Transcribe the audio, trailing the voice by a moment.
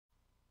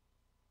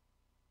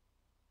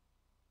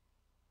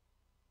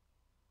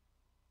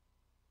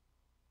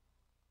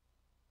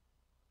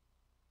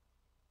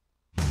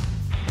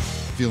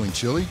Feeling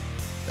chilly?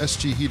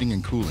 SG Heating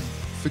and Cooling.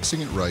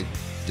 Fixing it right,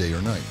 day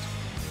or night.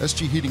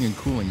 SG Heating and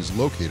Cooling is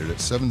located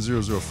at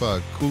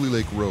 7005 Cooley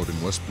Lake Road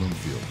in West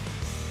Bloomfield.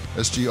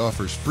 SG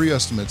offers free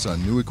estimates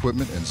on new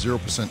equipment and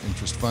 0%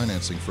 interest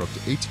financing for up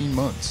to 18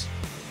 months.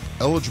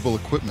 Eligible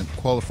equipment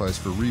qualifies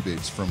for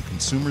rebates from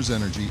Consumers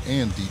Energy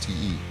and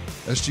DTE.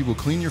 SG will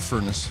clean your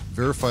furnace,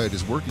 verify it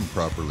is working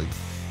properly,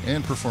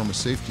 and perform a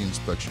safety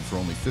inspection for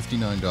only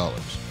 $59.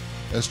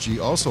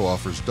 SG also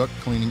offers duct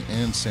cleaning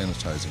and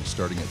sanitizing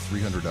starting at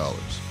 $300.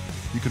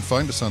 You can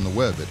find us on the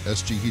web at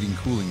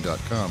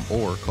sgheatingcooling.com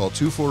or call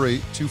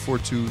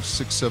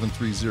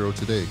 248-242-6730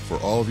 today for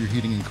all of your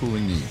heating and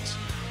cooling needs.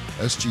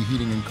 SG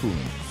Heating and Cooling,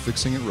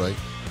 fixing it right,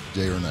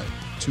 day or night.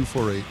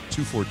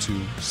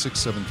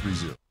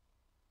 248-242-6730.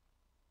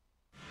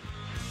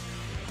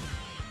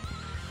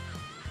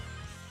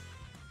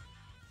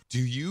 Do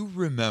you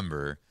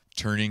remember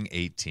turning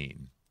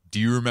 18? Do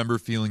you remember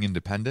feeling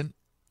independent?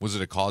 Was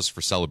it a cause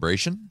for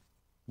celebration?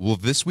 Well,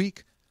 this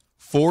week,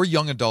 4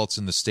 young adults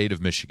in the state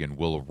of Michigan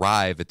will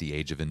arrive at the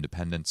age of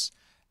independence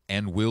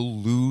and will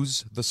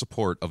lose the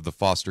support of the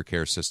foster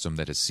care system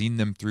that has seen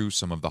them through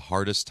some of the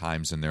hardest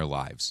times in their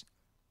lives.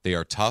 They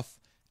are tough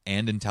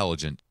and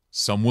intelligent.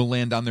 Some will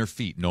land on their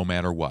feet no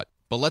matter what.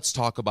 But let's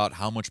talk about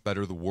how much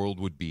better the world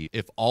would be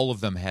if all of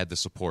them had the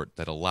support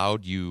that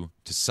allowed you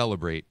to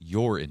celebrate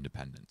your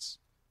independence.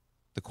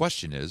 The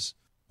question is,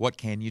 what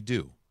can you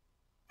do?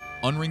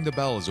 Unring the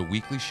Bell is a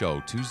weekly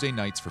show Tuesday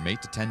nights from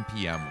 8 to 10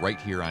 p.m. right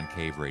here on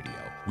Cave Radio.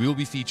 We will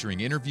be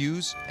featuring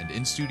interviews and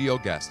in-studio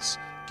guests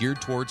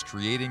geared towards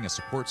creating a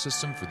support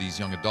system for these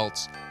young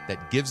adults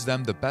that gives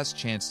them the best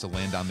chance to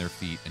land on their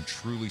feet and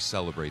truly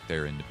celebrate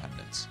their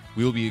independence.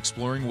 We will be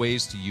exploring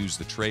ways to use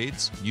the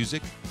trades,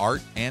 music,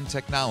 art, and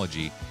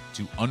technology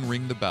to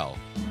unring the bell,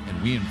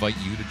 and we invite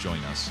you to join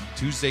us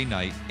Tuesday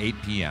night, 8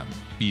 p.m.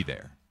 Be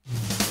there.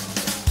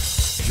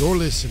 You're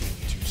listening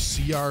to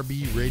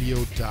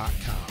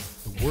CRBRadio.com.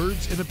 The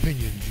words and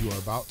opinions you are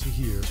about to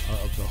hear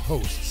are of the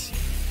hosts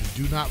and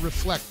do not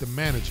reflect the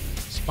management,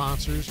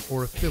 sponsors,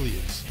 or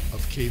affiliates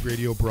of Cave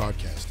Radio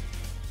Broadcasting.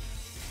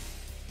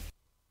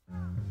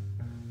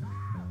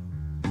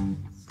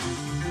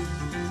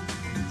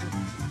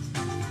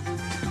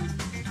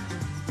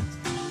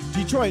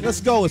 Detroit,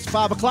 let's go. It's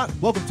 5 o'clock.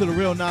 Welcome to the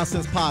Real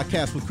Nonsense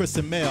Podcast with Chris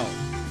and Mel.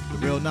 The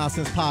Real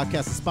Nonsense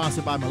Podcast is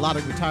sponsored by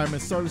Melodic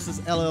Retirement Services,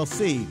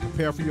 LLC.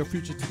 Prepare for your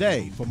future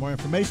today. For more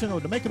information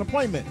or to make an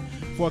appointment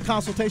for a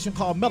consultation,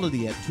 call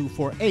Melody at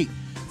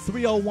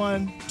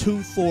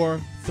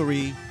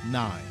 248-301-2439.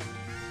 All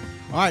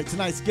right,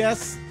 tonight's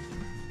guest,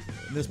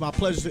 and it's my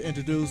pleasure to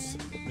introduce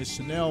Ms.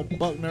 Chanel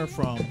Buckner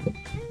from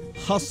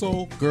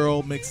Hustle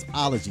Girl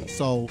Mixology.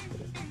 So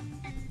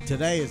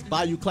today is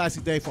Bayou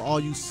Classic Day for all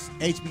you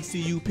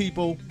HBCU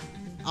people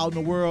out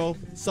in the world.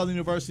 Southern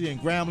University and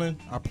Grambling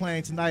are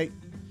playing tonight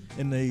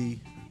in the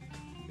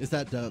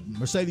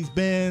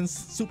Mercedes-Benz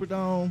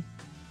Superdome.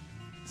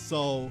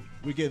 So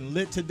we're getting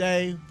lit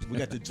today. We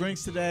got the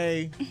drinks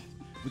today.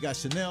 We got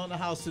Chanel in the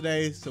house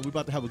today. So we're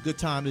about to have a good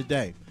time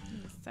today.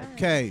 Yes,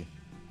 okay.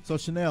 So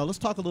Chanel, let's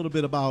talk a little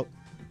bit about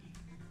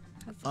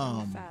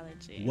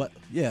Mixology.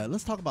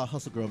 Let's talk about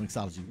Hustle Girl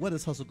Mixology. What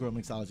is Hustle Girl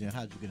Mixology and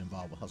how did you get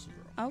involved with Hustle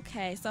Girl?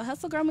 Okay, so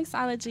Hustle Girl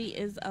Mixology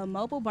is a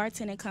mobile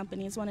bartending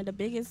company. It's one of the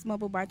biggest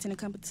mobile bartending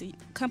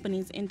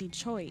companies in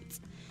Detroit.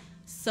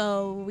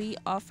 So we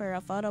offer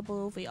a photo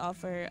booth, we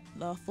offer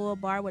the full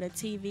bar with a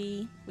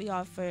TV, we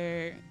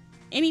offer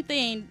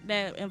anything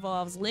that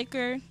involves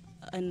liquor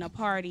and a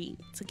party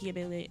to get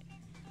it lit.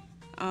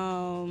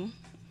 I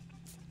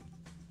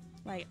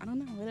don't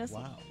know what else.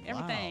 Wow.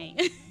 Everything.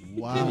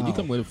 Wow. Yeah, you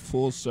come with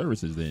full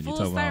services then.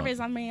 Full service.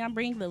 I mean, I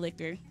bring the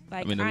liquor.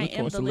 I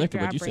am the liquor,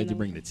 but you said you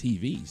bring the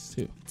TVs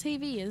too.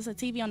 TV is a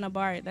TV on the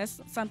bar. That's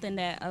something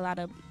that a lot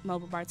of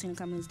mobile bartending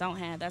companies don't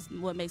have. That's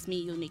what makes me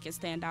unique and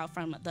stand out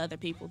from the other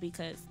people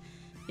because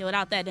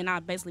without that, then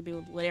I'd basically be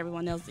what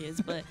everyone else is.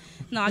 But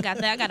no, I got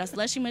that. I got a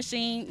slushy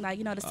machine, the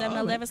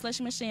 7-Eleven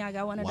slushy machine. I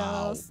got one of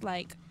those.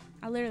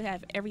 I literally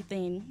have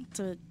everything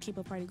to keep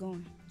a party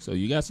going. So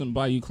you got some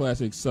Bayou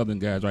Classic Southern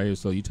guys right here.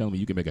 So you telling me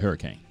you can make a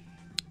hurricane?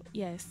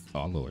 Yes.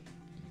 Oh Lord.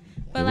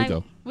 But here we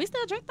go. We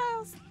still drink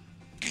those.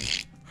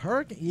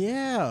 Hurricane,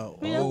 yeah.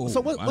 Oh, so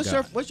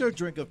what's your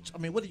drink of? I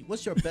mean,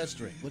 what's your best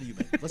drink? What do you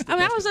make?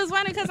 I was just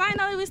wondering because I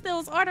know we still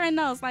was ordering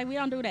those. We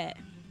don't do that.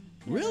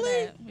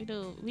 Really?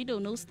 We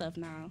do new stuff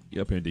now.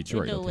 You up here in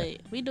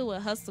Detroit? We do a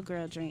Hustle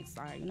Girl drink.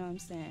 Sorry, you know what I'm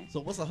saying. So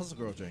what's a Hustle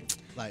Girl drink?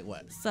 Like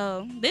what?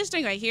 So this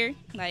drink right here,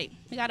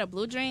 we got a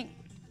blue drink.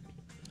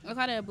 I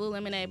call it a blue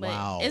lemonade,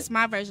 but it's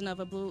my version of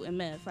a blue and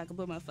meth, like a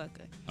blue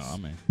motherfucker. Oh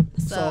man.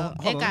 So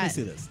hold on, let me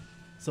see this.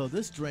 So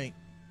this drink,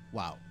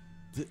 wow.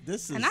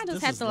 This is. And I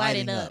just have to light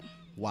it up.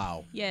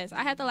 Wow. Yes,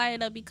 I have to light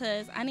it up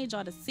because I need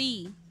y'all to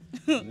see.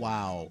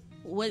 Wow.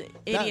 What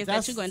it is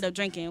that you're going to end up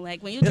drinking. When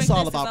you drink it's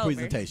all this, about it's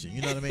presentation.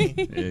 You know what I mean?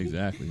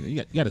 Exactly.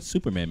 You got a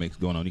Superman mix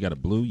going on. You got a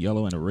blue,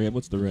 yellow, and a red.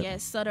 What's the red?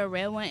 Yes. So the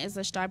red one is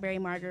a strawberry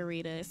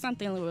margarita. It's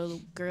something a little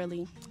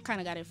girly.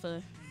 Kind of got it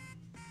for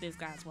this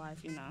guy's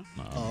wife, you know.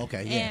 Oh,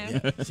 okay.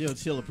 Yeah, yeah.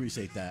 She'll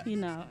appreciate that. You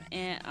know,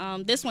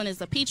 and this one is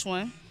the peach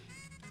one.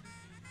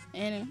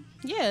 And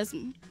yeah, it's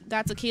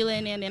got tequila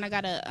in it, and then I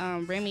got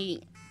a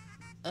Remy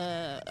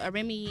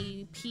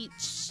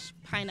peach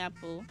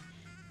pineapple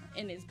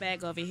in this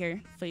bag over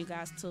here for you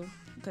guys too,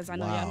 because I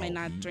know y'all may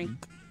not drink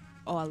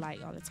all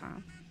light all the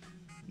time.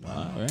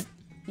 Wow. All right.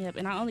 Yep,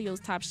 and I only use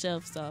top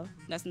shelf, so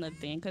that's another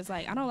thing. Because,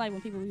 like, I don't like when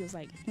people use,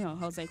 like, you know,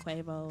 Jose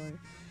Cuervo or,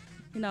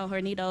 you know,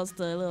 Hornitos,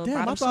 the little Damn,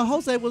 bottom I thought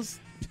Jose was...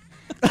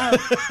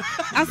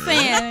 I'm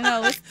saying, you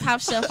know, it's top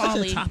shelf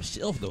only. Top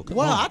shelf though. Come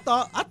Well,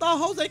 on. I thought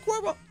Jose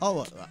Cuervo...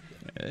 Oh,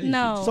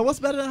 No. so what's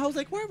better than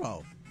Jose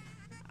Cuervo?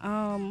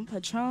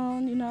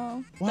 Patron, you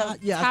know. Well,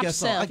 the yeah, I top guess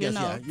so. shelf, I guess, you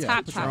know, yeah.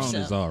 top Patron shelf.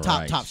 is all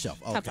right. Top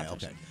shelf. Okay, top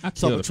okay. I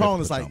So killed a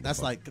Patron is Patron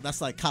like before. that's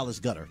like college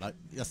gutter. Like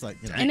that's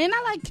like, you know. And then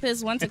I like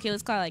this one tequila.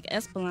 It's called like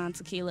Espolon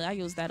tequila. I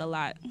use that a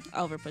lot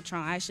over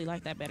Patron. I actually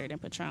like that better than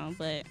Patron,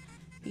 but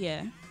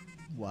yeah,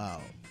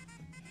 Wow.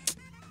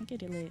 I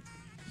get it lit.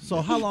 So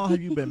how long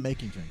have you been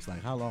making drinks?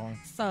 Like how long?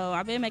 So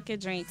I've been making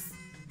drinks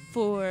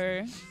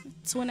for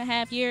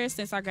 2.5 years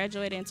since I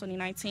graduated in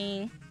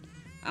 2019.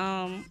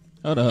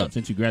 Hold up.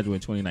 Since you graduated in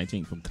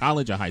 2019 from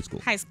college or high school?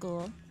 High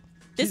school.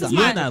 She's This is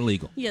You're my not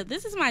legal. Yeah,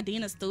 this is my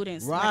dean of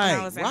students. Like when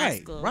I was in high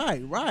school.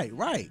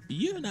 Right.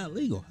 You're not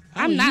legal.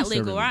 How I'm are not you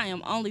legal. serving? I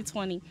am only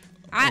 20. Lord,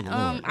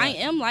 I right.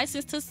 am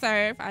licensed to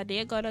serve. I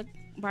did go to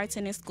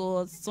bartending school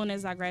as soon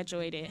as I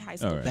graduated high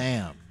school. All right.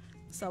 Damn.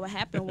 So what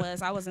happened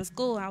was I was in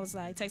school. I was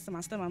like texting my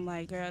stepmom. I'm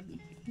like, girl,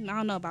 I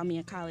don't know about me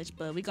in college,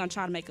 but we're gonna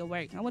try to make it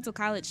work. I went to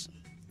college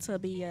to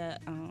be a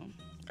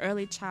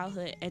early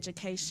childhood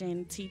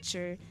education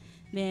teacher.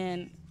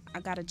 Then I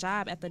got a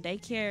job at the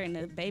daycare, and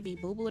the baby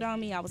boo-booed on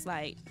me. I was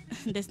like,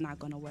 this not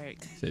gonna work.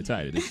 Say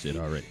tired of this shit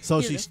already. So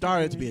Yeah, she that's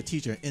started to fine. be a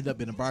teacher and ended up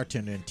being a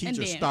bartender, and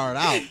teachers then- start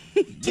out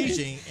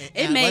teaching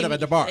and It made right up me- at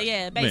the bar.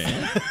 Yeah,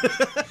 basically.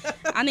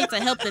 I need to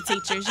help the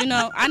teachers. You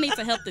know, I need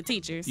to help the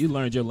teachers. You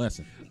learned your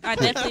lesson. I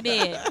definitely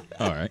did.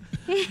 All right.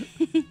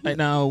 Right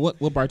now, what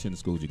bartending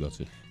school did you go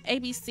to?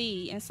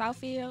 ABC in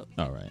Southfield.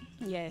 All right.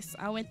 Yes,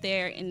 I went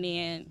there, and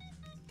then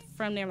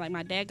from there, like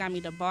my dad got me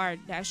the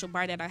actual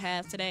bar that I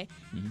have today.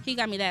 Mm-hmm. He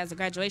got me that as a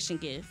graduation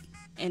gift,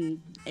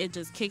 and it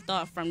just kicked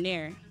off from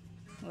there,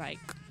 like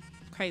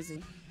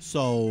crazy.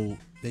 So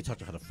they taught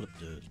you how to flip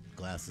the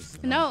glasses.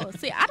 and all. No,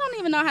 see, I don't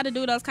even know how to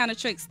do those kind of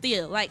tricks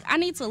still. Like I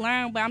need to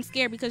learn, but I'm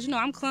scared because you know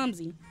I'm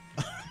clumsy.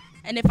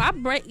 And if I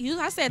break,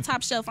 I said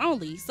top shelf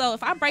only. So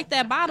if I break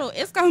that bottle,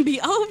 it's gonna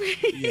be over.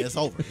 Yeah, it's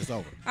over. It's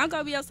over. I'm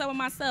gonna be upset with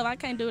myself. I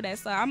can't do that.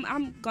 So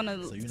I'm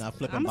gonna. So you're not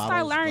flipping I'm gonna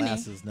start bottles, learning.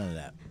 glasses, none of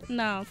that.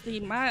 No,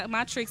 see,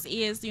 my tricks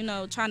is, you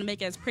know, trying to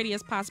make it as pretty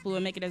as possible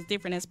and make it as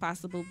different as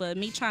possible. But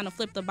me trying to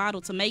flip the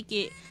bottle to make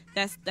it,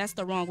 that's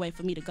the wrong way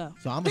for me to go.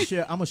 So I'm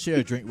gonna share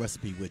a drink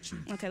recipe with you.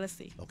 Okay, let's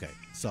see. Okay,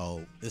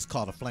 so it's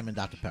called a Flaming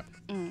Dr. Pepper.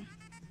 Mm.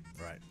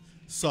 Right.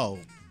 So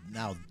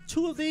now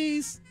 2 of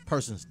these,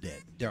 person's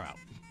dead. They're out.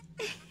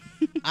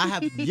 I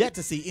have yet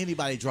to see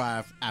anybody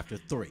drive after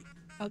 3.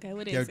 Okay,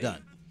 what is They're it?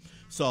 done.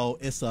 So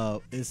it's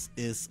a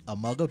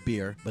mug of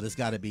beer, but it's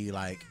got to be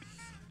like,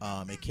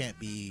 it can't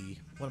be.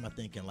 What am I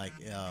thinking? Like,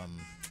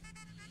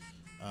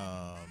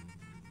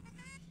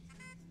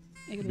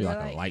 It could Be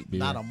like a light beer.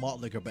 not a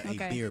malt liquor, but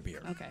Okay. a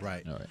beer. Okay.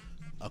 Right. All right.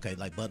 Okay,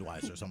 like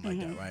Budweiser or something like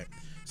Mm-hmm. that, right?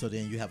 So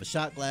then you have a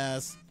shot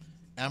glass,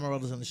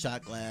 Amarella's in the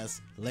shot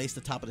glass, lace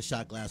the top of the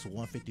shot glass with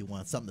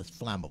 151, something that's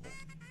flammable,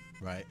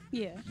 right?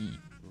 Yeah.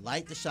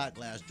 Light the shot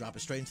glass, drop it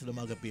straight into the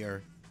mug of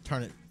beer,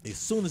 turn it, as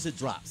soon as it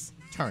drops,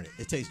 turn it.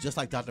 It tastes just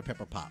like Dr.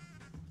 Pepper Pop.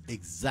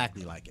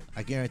 Exactly like it.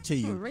 I guarantee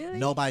you, Really?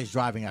 nobody's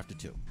driving after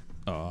 2.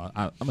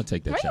 I'm gonna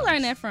take that. Where you challenge.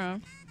 learn that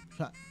from?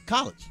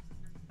 College.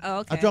 Oh,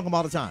 okay. I drunk them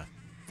all the time.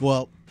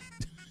 Well,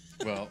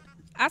 see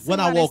when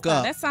I why that woke stuff-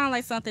 up- That sounds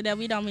like something that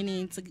we don't even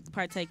need to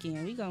partake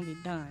in. We gonna be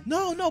done.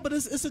 no, but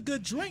it's a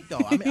good drink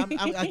though. I mean,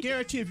 I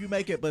guarantee if you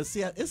make it, but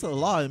see, it's a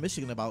law in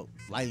Michigan about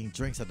lighting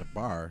drinks at the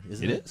bar,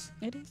 isn't it? It is.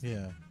 It is.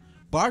 Yeah.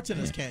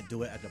 Bartenders can't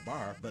do it at the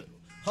bar, but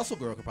Hustle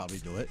Girl could probably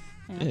do it.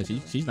 Yeah,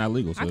 she's not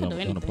legal, so I it can don't,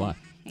 do don't anything. apply.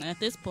 At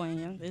this point,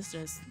 yeah, it's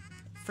just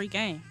free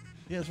game.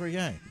 Yeah, it's free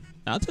game.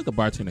 I took a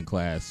bartending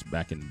class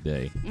back in the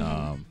day.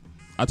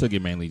 I took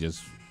it mainly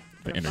just for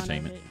For fun of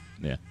entertainment. it.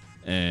 Yeah.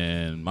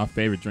 And my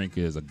favorite drink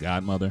is a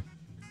Godmother,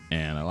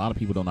 and a lot of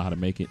people don't know how to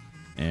make it.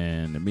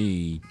 And to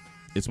me,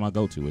 it's my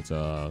go-to. It's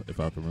if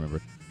I can remember,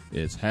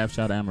 it's half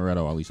shot of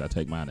amaretto. Or at least I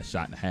take mine a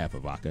shot and a half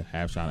of vodka,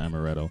 half shot of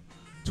amaretto,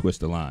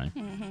 twist the lime,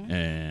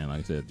 and like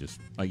I said, just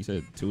like you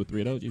said, 2 or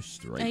 3 of those, you're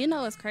straight. And you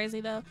know what's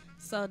crazy though?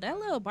 So that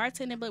little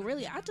bartending, but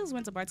really, I just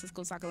went to bartending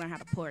school so I could learn how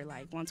to pour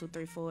like 1, 2,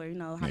 3, 4. You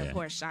know how Yeah. to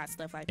pour shots,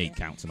 stuff like 8 that.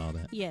 counts and all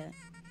that. Yeah,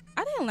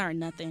 I didn't learn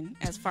nothing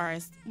as far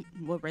as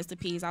what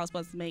recipes I was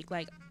supposed to make.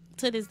 Like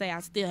to this day, I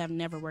still have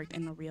never worked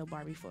in a real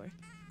bar before.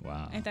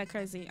 Wow. Ain't that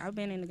crazy? I've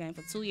been in the game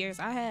for 2 years.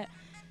 I had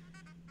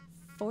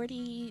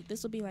 40.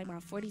 This will be like my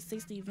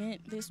 46th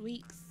event this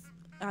week.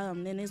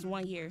 Then it's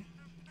 1 year.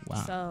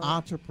 Wow. So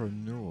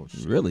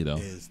Entrepreneurship Really, though?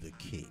 is the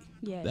key.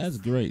 yes. That's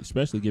great,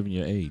 especially given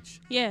your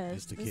age. Yes,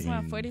 It's the this is key.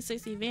 my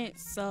 46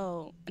 events,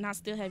 so, and I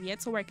still have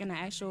yet to work in an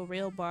actual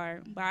real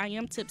bar, but I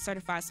am tip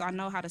certified, so I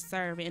know how to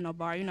serve in a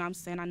bar, you know what I'm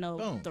saying? I know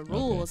Boom. the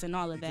rules and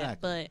all of that,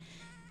 Exactly.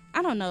 but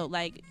I don't know,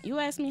 like, you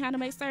ask me how to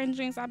make certain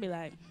drinks, I'll be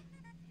like,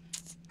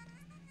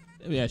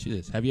 Let me ask you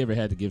this: have you ever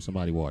had to give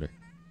somebody water?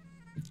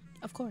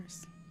 of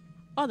course,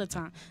 all the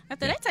time.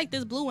 After they take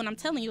this blue one, I'm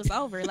telling you it's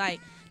over, like,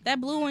 that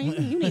blue one,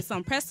 you need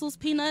some pretzels,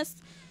 peanuts,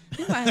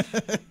 you like,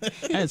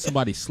 I had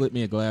somebody slip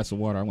me a glass of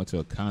water. I went to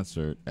a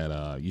concert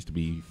at used to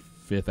be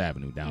Fifth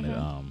Avenue down at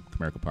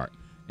Comerica Park,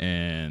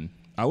 and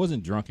I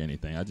wasn't drunk or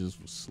anything. I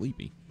just was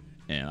sleepy,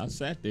 and I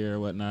sat there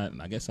and whatnot,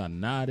 and I guess I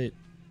nodded,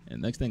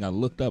 and next thing I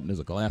looked up and there's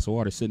a glass of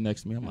water sitting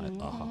next to me. I'm like,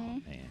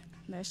 oh man,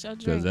 that's your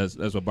because drink.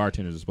 that's what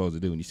bartenders are supposed to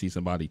do. When you see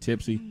somebody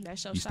tipsy,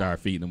 That's your you shot. start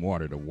feeding them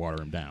water to water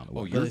them down.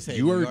 Oh, What they say,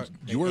 you New are York,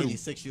 you are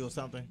 86 you or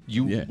something.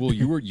 Yeah.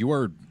 you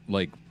are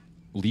like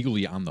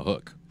legally on the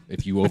hook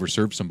if you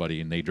overserve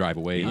somebody and they drive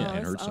away Oh, and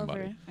it's hurt over.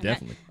 somebody. And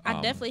Definitely. I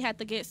definitely had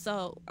to get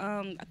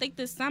I think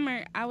this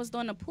summer I was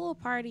doing a pool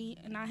party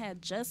and I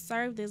had just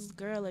served this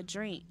girl a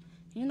drink.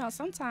 You know,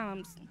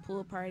 sometimes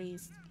pool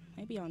parties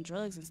they be on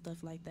drugs and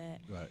stuff like that.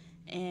 Right.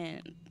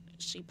 And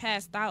she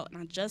passed out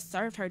and I just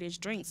served her this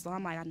drink, so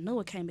I'm like, I knew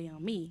it can't be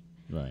on me.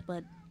 Right.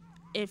 But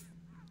if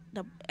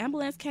the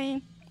ambulance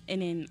came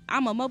and then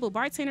I'm a mobile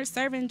bartender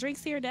serving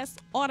drinks here, that's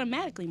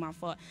automatically my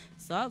fault.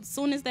 So as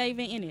soon as they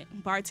even in it,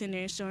 bartender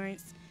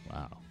insurance,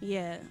 Wow.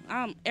 yeah,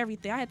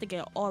 everything. I had to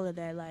get all of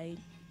that, like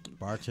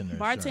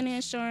Bartender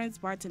insurance,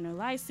 bartender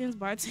license,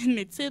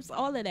 bartender tips,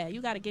 all of that.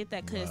 You got to get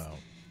that because Wow.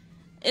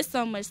 it's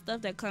so much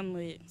stuff that come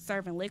with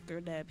serving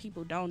liquor that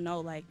people don't know.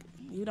 Like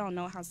you don't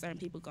know how certain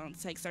people gonna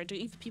take certain.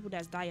 Even people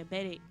that's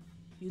diabetic,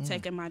 you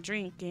taking my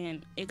drink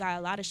and it got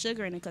a lot of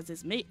sugar in it because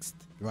it's mixed,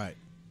 Right.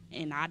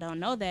 and I don't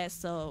know that,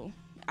 so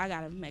I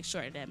gotta make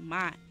sure that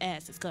my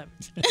ass is covered.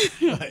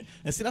 Right.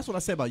 And see, that's what I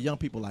say about young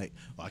people. Like,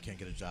 oh, I can't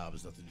get a job.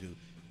 There's nothing to do.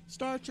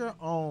 Start your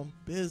own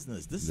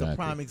business. This is a Exactly.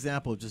 prime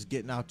example of just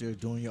getting out there,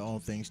 doing your own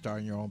thing,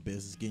 starting your own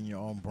business, getting your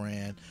own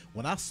brand.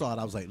 When I saw it,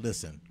 I was like,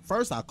 listen,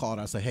 first I called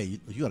her. I said, hey,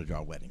 you got to draw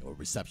a wedding or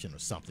reception or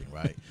something,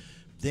 right?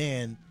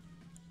 Then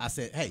I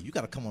said, hey, you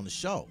got to come on the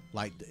show.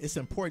 Like, it's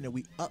important that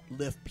we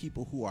uplift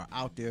people who are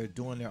out there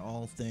doing their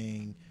own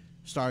thing,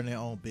 starting their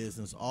own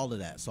business, all of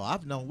that. So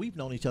we've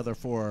known each other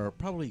for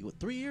probably,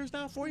 3 years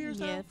now, 4 years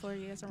now? Yeah, 4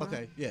 years around.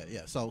 Okay, yeah.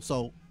 So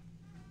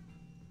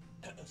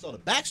the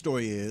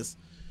backstory is,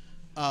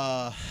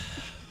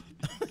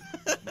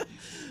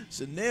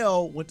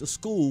 Chanel went to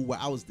school where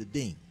I was the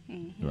dean.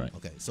 Right.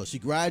 Okay, so she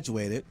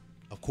graduated,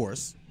 of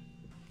course,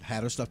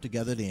 had her stuff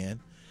together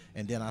then,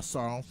 and then I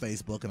saw her on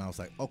Facebook, and I was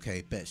like,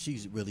 okay, bet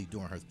she's really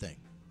doing her thing.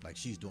 Like,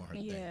 she's doing her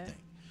Yeah.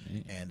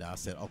 thing. And I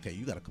said, okay,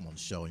 you got to come on the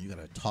show, and you got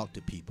to talk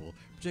to people,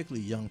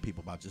 particularly young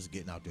people, about just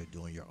getting out there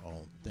doing your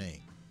own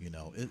thing. You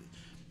know,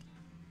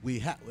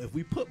 if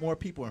we put more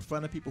people in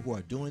front of people who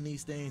are doing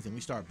these things, and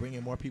we start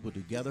bringing more people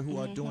together who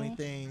are doing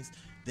things,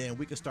 then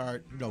we can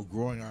start,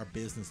 growing our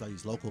business, like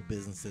these local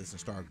businesses, and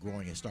start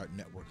growing and start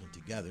networking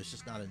together. It's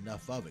just not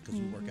enough of it because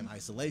we work in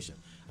isolation.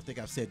 I think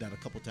I've said that a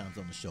couple times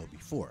on the show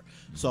before.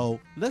 So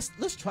let's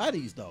try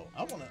these though.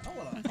 I wanna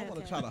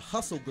try to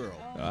hustle girl.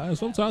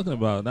 That's what I'm talking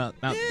about. Now,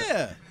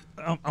 Yeah.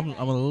 I'm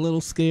a little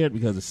scared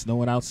because it's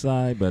snowing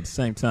outside, but at the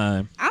same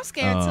time, I'm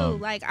scared too.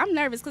 Like I'm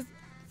nervous because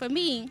for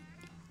me,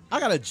 I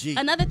got a Jeep.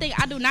 another thing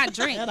I do not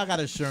drink. And I got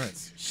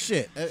insurance.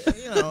 Shit.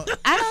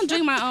 I don't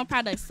drink my own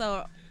products,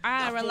 so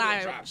I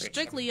rely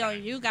strictly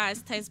on you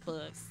guys' taste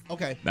buds.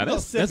 Okay. now we'll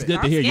that's sip it.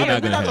 good to hear. You're scared. not We're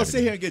gonna not gonna have sit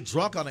it. here and get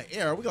drunk on the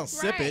air. We're gonna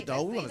sip Right, it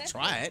though. We that's- want to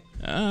try it.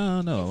 I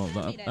don't know.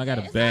 I got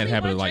a It's bad only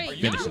habit one of like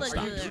drink. Y'all finishing look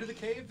stuff. good. To the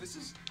cave, this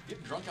is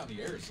getting drunk on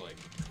the air. It's like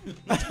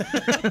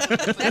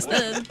That's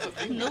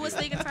the newest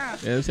thing in time.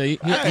 Yeah, so he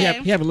Okay.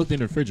 haven't looked in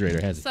the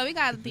refrigerator, has he? So we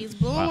got these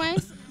blue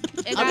ones.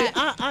 It I mean,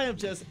 got, I am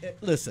just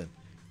listen.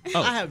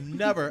 Oh. I have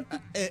never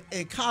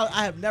in college.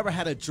 I have never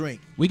had a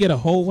drink. We get a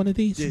whole one of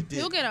these.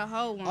 you'll get a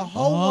whole one. A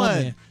whole Oh, one.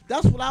 man.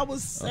 That's what I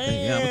was saying.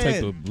 Okay, yeah, I'm gonna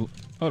take the blue.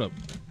 Hold up.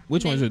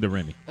 Which one's the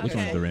Remy? Which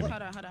one's the Remy?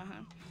 Hold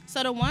on.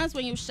 So the ones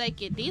when you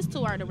shake it, these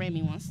two are the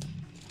Remy ones.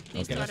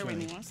 These Okay. two are That's the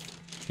Remy Remy. ones.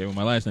 Okay, well,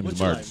 my last name What is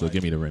you Martin, like, so Mike?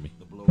 give me the Remy.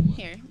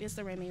 Here, this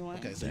the Remy one.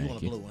 Okay, so you want a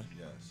Thank you. blue one?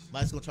 Yes.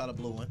 Mike's gonna try the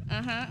blue one.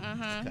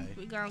 Okay.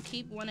 We're gonna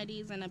keep one of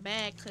these in the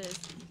bag because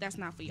that's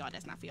not for y'all.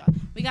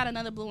 We got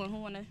another blue one. Who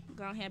wanna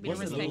go ahead and be What's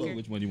the in risk the blue? taker?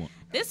 Which one do you want?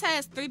 This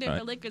has 3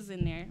 different Alright. liquors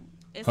in there.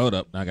 It's, Hold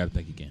up. Now I got to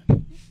think again.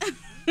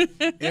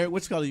 Eric,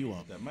 which color you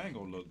want? That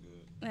mango look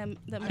good.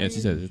 Yeah, she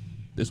said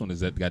this one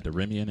is that got the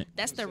Remy in it.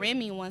 That's the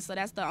Remy one, so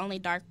that's the only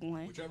dark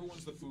one. whichever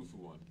one's the foo-foo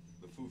one,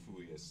 the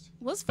foo-fooiest.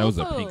 What's That was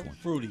a foo-foo? pink one.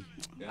 Fruity.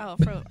 Oh,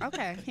 fruit.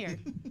 Okay, here.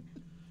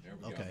 There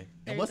we go. Okay. There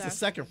And you what's go. the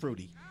second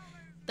fruity?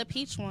 The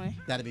peach one.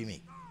 That'd be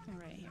me.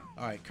 Right here.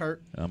 All right,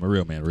 Kurt. I'm a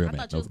real man, real I man.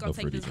 thought you was gonna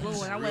take fruity this blue drinks.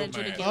 one. I wanted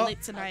you to get Oh.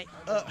 lit tonight.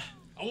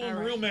 I want a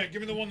real man.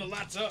 Give me the one that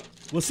lights up.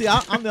 Well, see,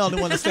 I'm the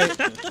only one that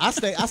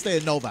stay. I stay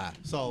at Novi.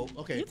 So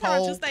okay, You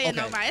told you stay in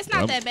okay. Novi. It's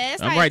not that bad.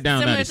 It's I'm like right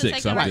down similar 96, to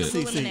taking I'm right good. to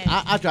See, Luminary.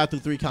 I drive through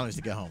 3 counties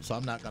to get home, so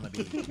I'm not gonna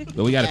be.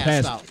 But we got to gassed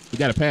pass. out. We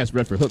got to pass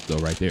Redford Hook though,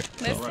 right there.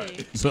 Let's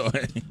see. So,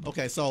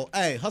 Okay, so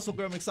hey, Hustle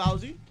Girl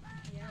Mixology.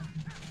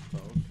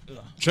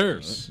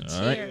 Cheers.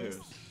 all right. Cheers.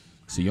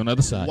 See you on the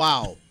other side.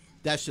 Wow,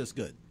 that's just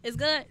good. It's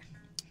good.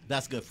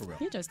 That's good for real.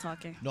 You're just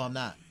talking. No, I'm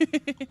not.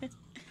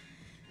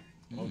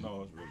 Oh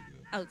no, it's really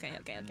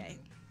good. Okay.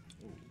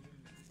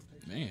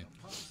 Man.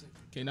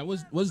 Okay, now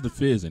what's the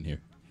fizz in here?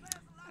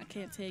 I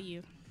can't tell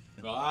you.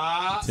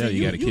 Tell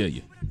you got to kill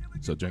you.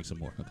 So drink some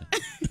more.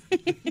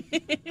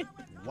 Okay.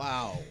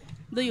 Wow,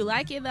 Do you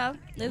like it though?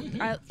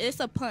 It's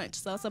a punch,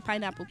 so it's a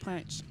pineapple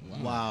punch.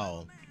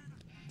 wow,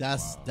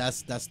 that's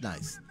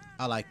nice.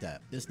 I like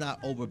that. It's not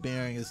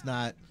overbearing. It's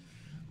not.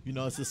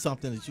 It's just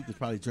something that you could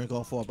probably drink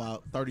on for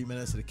about 30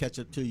 minutes to catch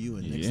up to you,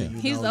 and next thing you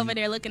He's know, over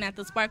there looking at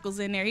the sparkles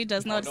in there. He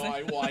just noticing.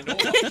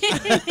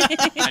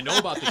 I know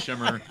about the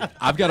shimmer.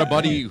 I've got a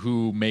buddy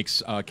who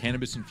makes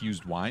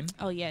cannabis-infused wine,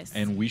 Oh yes.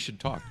 and we should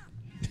talk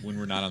when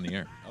we're not on the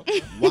air.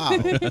 Wow,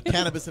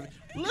 cannabis.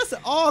 Listen,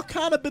 all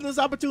kind of business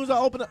opportunities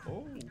are open up.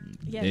 Oh,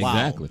 yes.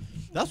 Exactly.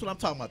 that's what I'm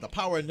talking about. The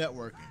power of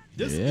networking.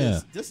 This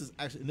is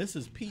actually this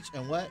is peach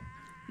and what?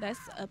 That's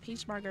a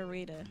peach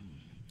margarita,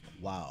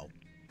 Wow.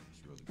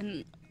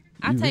 and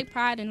I take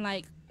pride in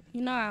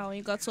how when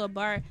you go to a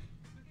bar,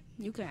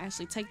 you can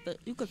actually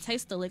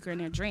taste the liquor in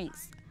their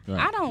drinks. Right.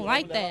 I don't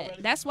like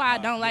that. That's why I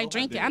don't like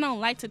drinking. I don't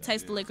like to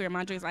taste the liquor in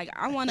my drinks. Like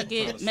I want to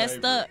get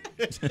messed up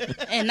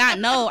and not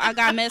know I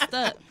got messed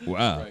up.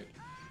 Wow.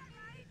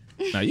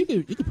 Now you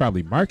could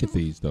probably market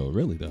these though,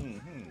 really though.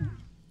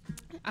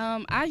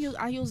 I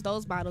use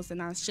those bottles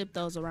and I ship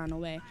those around the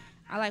way.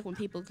 I like when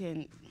people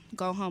can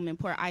go home and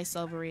pour ice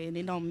over it and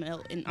it don't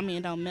melt. It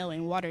don't melt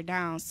and water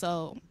down.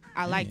 So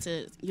I like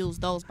to use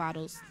those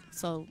bottles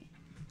so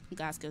you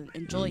guys can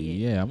enjoy it.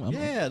 Yeah, I'm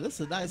This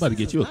is nice. about to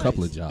get you a nice.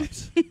 couple of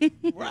jobs.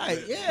 Right.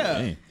 Yeah.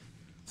 Man.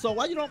 So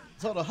why you don't?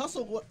 So the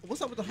hustle.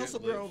 What's up with the hustle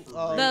girl?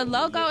 The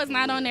logo is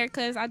not on there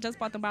because I just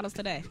bought the bottles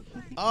today.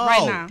 Oh,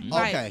 Right now.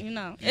 Okay.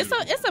 Like,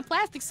 it's a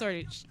plastic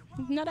shortage.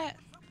 You know that?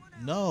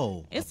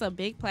 No. It's a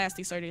big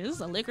plastic shortage. This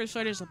is a liquor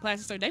shortage, a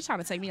plastic shortage. They trying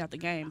to take me out the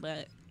game,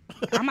 but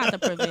I'm out to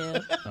prevail.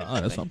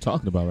 That's what I'm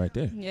talking about right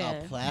there. Yeah.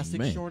 A plastic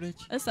Man. shortage.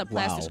 It's a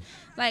plastic. Wow.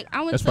 Like I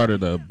went That's to, part of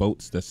the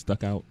boats that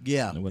stuck out.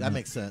 Yeah, and that whatnot.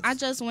 makes sense. I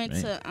just went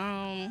Man.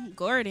 to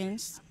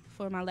Gordon's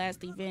for my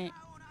last event,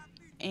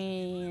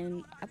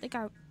 and I think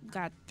I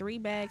got 3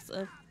 bags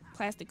of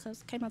plastic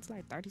cups. Came out to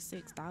like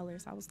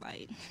 $36. I was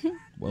like,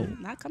 Whoa.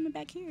 not coming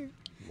back here.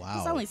 Wow.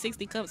 It's only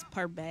 60 cups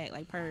per bag,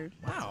 like per.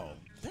 Wow.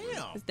 Damn.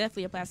 It's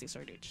definitely a plastic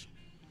shortage.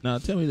 Now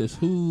tell me this: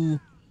 who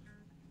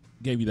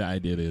gave you the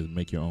idea to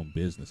make your own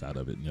business out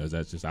of it? Is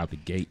that just out the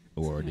gate,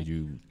 or did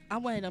you?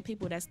 I'm one of them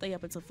people that stay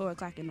up until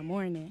 4:00 in the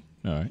morning,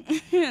 All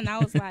right. and I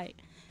was like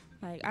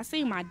I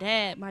seen my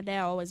dad. My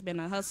dad always been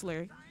a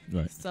hustler,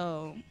 Right.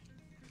 so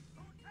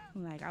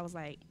I was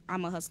like,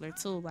 I'm a hustler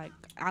too. Like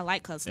I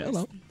like hustlers.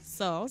 Hello.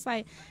 So I was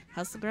like,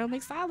 Hustle Girl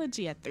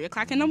Mixology at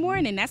 3:00 in the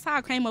morning. That's how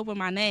I came up with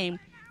my name.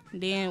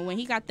 Then when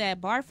he got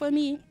that bar for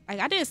me,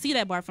 I didn't see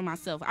that bar for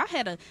myself. I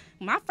had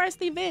my first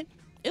event.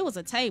 It was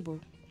a table.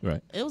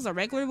 Right. It was a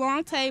regular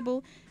long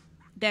table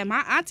that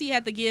my auntie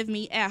had to give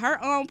me at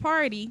her own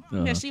party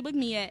that she booked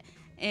me at.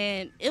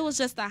 And it was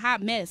just a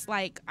hot mess.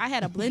 Like, I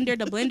had a blender.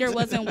 The blender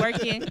wasn't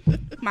working.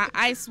 My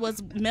ice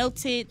was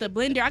melted. The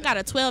blender, I got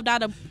a $12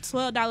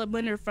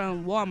 blender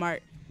from Walmart.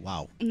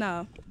 Wow.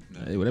 No.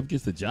 Hey, whatever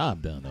gets the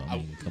job done, though. I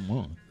mean, come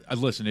on.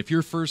 Listen, if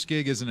your first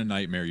gig isn't a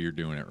nightmare, you're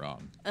doing it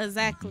wrong.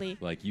 Exactly.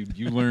 Like you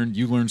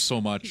learn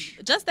so much.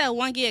 Just that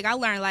one gig, I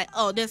learned,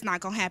 this not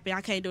going to happen. I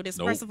can't do this.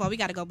 Nope. First of all, we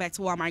got to go back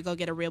to Walmart and go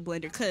get a real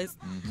blender. Because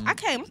I'm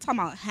talking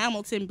about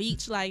Hamilton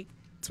Beach,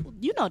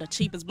 the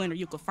cheapest blender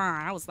you could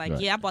find. I was like, Right.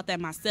 yeah, I bought that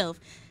myself.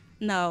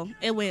 No,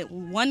 it went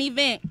one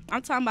event.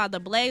 I'm talking about the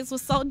blades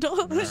was so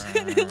dull.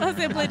 It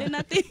wasn't blending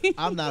nothing.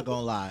 I'm not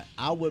gonna lie.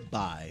 I would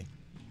buy,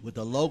 with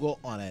the logo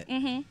on it.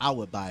 I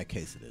would buy a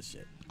case of this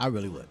shit. I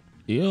really would.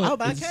 Yeah, I would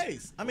buy a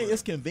case. I mean,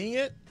 it's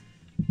convenient.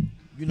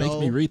 Makes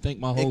me rethink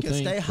my whole it can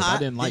thing. stay 'cause hot, I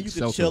didn't and like you can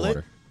seltzer chill it.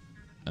 water.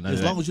 And none As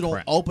of long that as you don't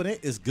crap. open it,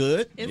 it's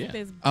good. It's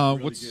this.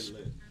 What's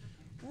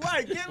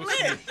Right, get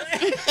lit.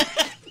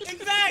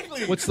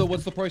 Exactly. what's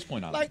the price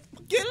point on it? Like,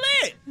 get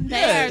lit.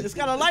 They're- It's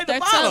got to light the They're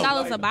bottle.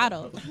 $12 a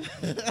bottle.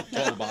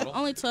 $12 bottle?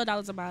 Only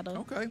 $12 a bottle.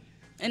 Okay.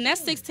 And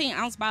that's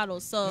 16-ounce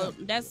bottles, so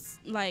that's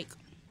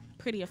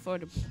pretty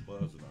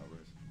affordable.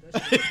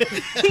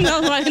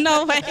 no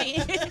way.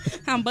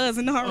 I'm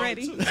buzzing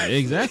already.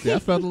 Exactly. I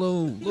felt a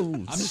little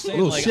I'm just saying,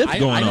 little shift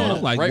going I know, on.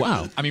 I'm like, right,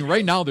 wow. I mean,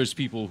 right now there's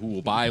people who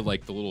will buy the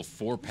little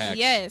 4-pack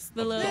Yes,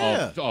 the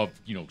little. of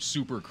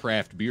super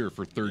craft beer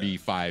for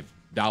 $35,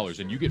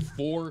 and you get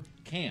 4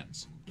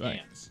 cans.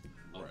 Right.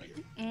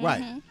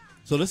 Right.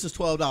 So this is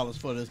 $12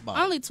 for this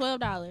bottle. Only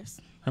 $12.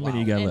 How many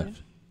you got And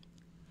left?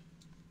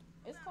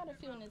 It's quite a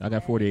few in this I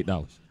got bag.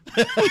 $48.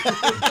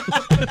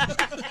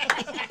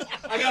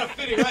 I got a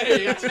 50 right here.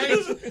 You got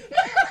change?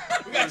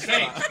 We got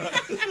change.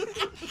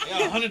 I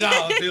got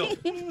 $100 bill.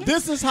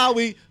 This is how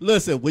we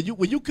listen. When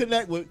you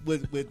connect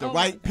with the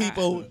right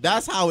people,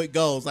 that's how it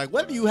goes. Like,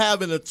 what do you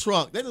have in the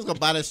trunk? They're just gonna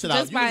buy that shit out.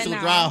 Just You buy just it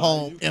gonna now. drive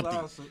home empty.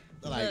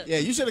 Like, Look. yeah,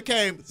 you should have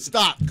came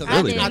stock.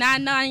 I did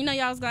not know. You know,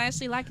 y'all was gonna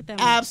actually like it that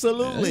much.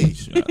 Absolutely.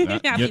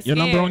 Your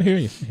number on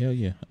here? Hell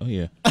yeah. Oh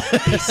yeah.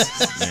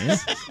 Man.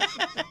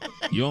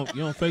 You on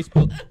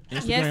Facebook,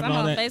 Instagram, Yes, I'm and all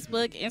on that?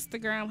 Facebook,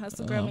 Instagram,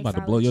 Hustle Girl I'm about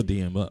to blow your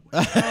DM up. Oh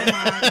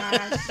my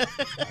gosh.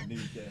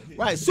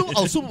 Right. Super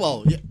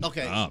Bowl. Yeah,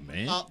 okay. Oh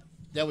man.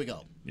 There we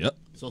go. Yep.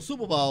 So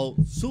Super Bowl,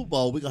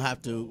 we're gonna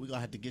have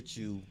to get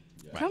you.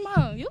 Come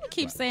on, you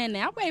keep saying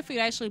that. I'm waiting for you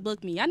to actually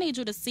book me. I need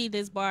you to see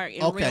this bar in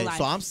real Okay, life.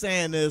 so I'm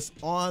saying this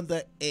on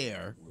the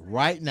air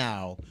right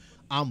now.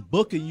 I'm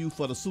booking you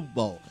for the Super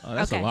Bowl. Oh,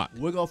 that's Okay. a lot.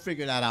 We're gonna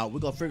figure that out. We're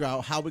gonna figure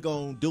out how we're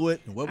gonna do it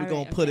and where we're All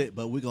gonna right, put okay. it,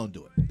 but we're gonna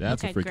do it.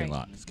 That's Okay, a freaking great.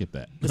 lot. Skip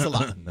that. It's a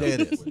lot. There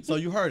it is. So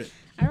you heard it.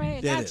 All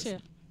right, There it gotcha.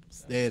 is.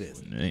 There it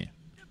is. Man.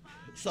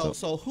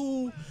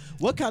 So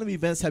what kind of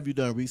events have you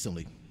done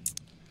recently?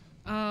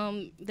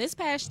 This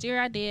past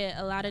year I did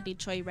a lot of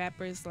Detroit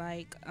rappers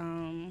like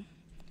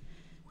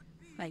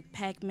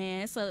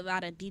Pac-Man. It's a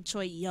lot of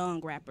Detroit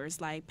young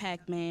rappers like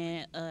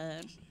Pac-Man,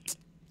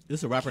 This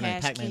is a rapper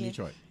named Cash Pac-Man Kid.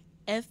 Detroit.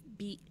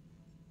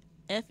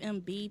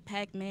 FMB,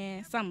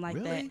 Pac-Man, something like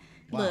Really? that.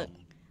 Wow. Look,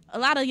 a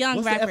lot of young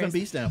What's rappers. the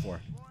FMB stand for?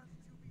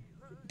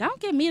 Don't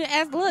get me to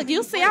ask. Look,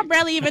 you see, I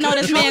barely even know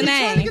this man's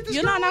name.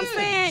 You know what I'm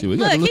saying? See, we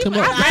gotta look him up.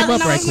 I Look him barely up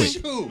know right his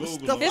quick.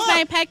 name. The This fuck?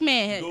 ain't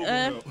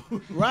Pac-Man.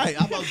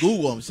 Right. I'm about to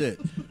Google him. Shit.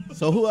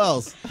 So who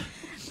else?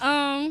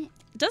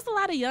 Just a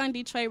lot of young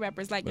Detroit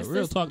rappers. Like But it's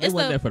real this, talk, they it's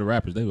wasn't the- there for the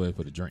rappers. They were there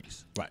for the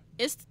drinks. Right.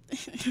 It's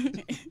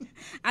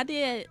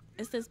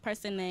it's this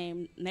person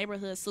named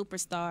Neighborhood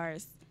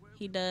Superstars.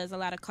 He does a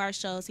lot of car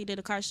shows. He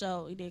did car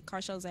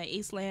shows at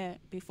Eastland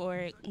before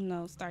it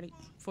started,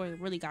 before it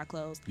really got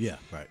closed. Yeah.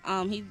 Right.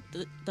 He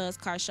does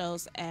car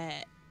shows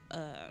at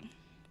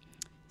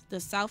the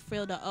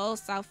Southfield, the old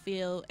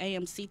Southfield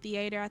AMC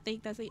Theater. I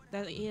think that's the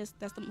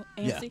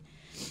AMC.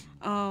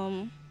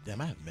 Damn,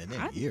 I haven't been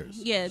there in years.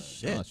 Yeah,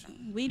 Shit.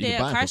 we You did can a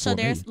buy it car for show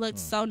there. It $4.80. looked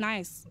so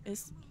nice.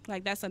 It's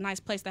like that's a nice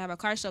place to have a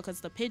car show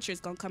because the picture's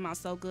gonna come out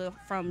so good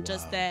from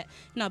just that.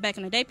 Back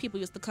in the day, people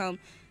used to come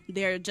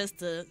there just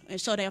to and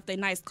show them off their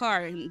nice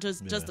car and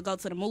just to go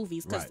to the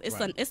movies because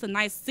Right, it's a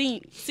nice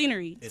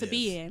scenery It to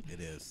be is. in. It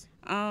is.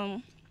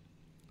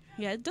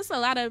 Yeah, just a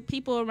lot of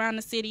people around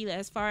the city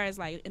as far as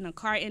like in the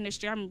car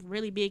industry. I'm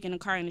really big in the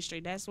car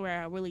industry. That's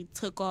where I really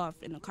took off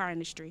in the car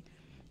industry.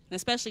 And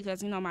especially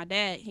because, my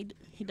dad,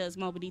 he does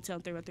mobile detail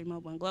 303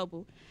 Mobile and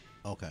Global.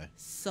 Okay.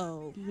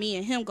 So me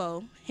and him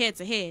go head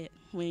to head.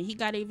 When he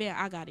got an event,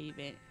 I got an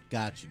event.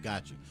 Got you.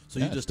 So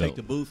That's you just take dope.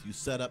 the booth, you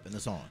set up, and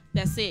it's on.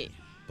 That's it.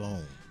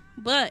 Boom.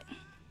 But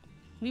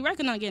we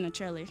working on getting a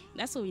trailer.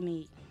 That's what we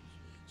need.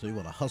 So you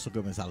want a Hustle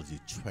Girl Mixology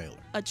trailer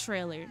A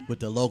trailer. with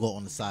the logo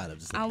on the side of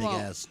just a I big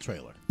want- ass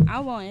trailer. I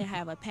want to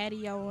have a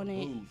patio on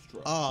it.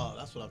 Oh,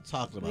 that's what I'm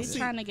talking about. We're See,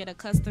 trying to get a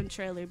custom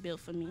trailer built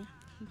for me.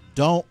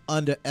 don't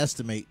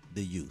underestimate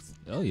the youth.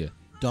 Oh yeah.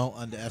 Don't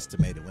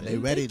underestimate it. When they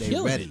ready, they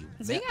killing ready.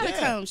 So you gotta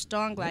come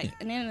strong, like.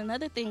 And then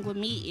another thing with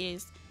me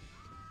is,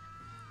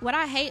 what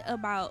I hate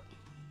about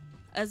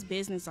us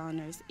business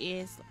owners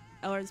is,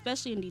 or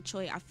especially in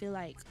Detroit, I feel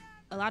like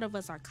a lot of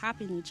us are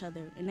copying each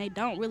other, and they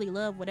don't really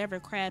love whatever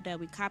craft that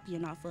we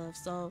copying off of.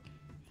 So,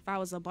 if I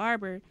was a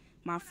barber,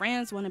 my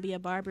friends want to be a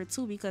barber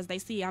too because they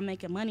see I'm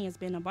making money as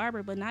being a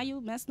barber. But now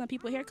you messing up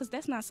people here because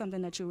that's not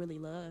something that you really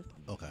love.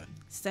 Okay.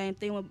 Same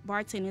thing with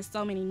bartending. There's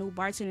so many new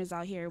bartenders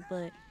out here,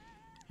 but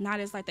not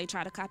as like they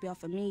try to copy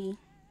off of me,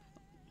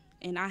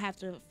 and I have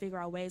to figure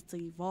out ways to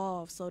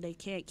evolve so they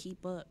can't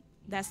keep up.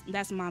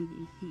 That's my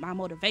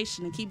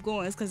motivation to keep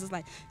going. It's because it's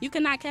like you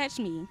cannot catch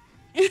me.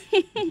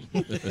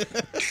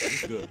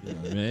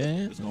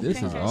 Man,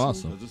 this is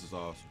awesome. This is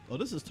awesome. Oh,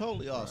 this is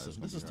totally awesome.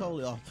 Right, This is right.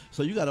 totally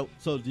awesome.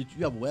 So did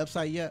you have a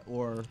website yet,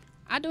 or?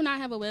 I do not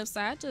have a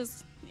website. I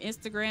just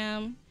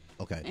Instagram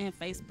Okay. and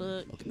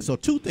Facebook. Okay. So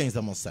 2 things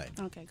I'm gonna say.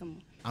 Okay, come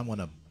on. I'm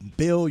gonna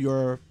build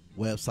your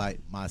website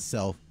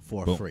myself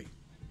for Boom. free.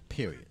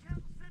 Period.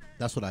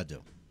 That's what I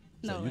do.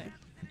 No way.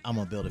 I'm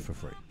gonna build it for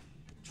free.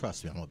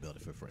 Trust me, I'm gonna build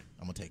it for free.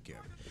 I'm gonna take care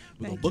of it.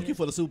 We're Thank gonna book you. you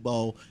for the Super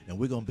Bowl, and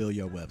we're gonna build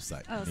your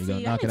website. Oh, You see, gonna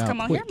I knock need it to out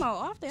come on quick. here more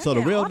often. So I the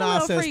got Real all little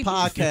Nonsense freebies.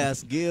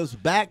 Podcast gives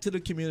back to the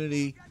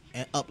community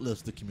and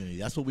uplifts the community.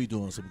 That's what we're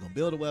doing. So we're gonna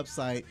build a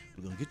website.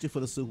 We're gonna get you for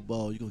the Super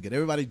Bowl. You're gonna get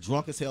everybody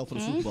drunk as hell for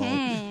the Super Bowl.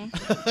 Mm-hmm.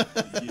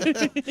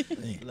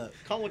 Look,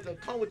 come with the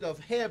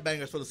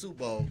headbangers for the Super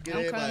Bowl. Get I'm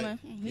everybody. coming.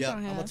 We Yeah, gonna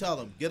I'm gonna have- tell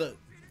them get a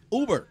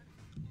Uber.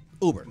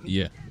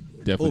 Yeah,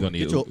 definitely Uber. gonna need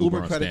Get your Uber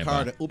Uber on credit standby.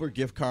 card, an Uber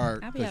gift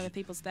card. I be 'cause- having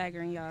people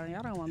staggering y'all.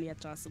 Y'all don't want me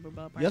at y'all Super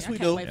Bowl party. Yes, I we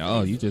can't do. wait for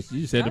Oh, this. you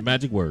just said the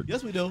magic word.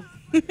 Yes, we do.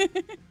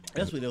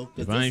 Yes, we do. 'Cause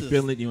If I ain't this is-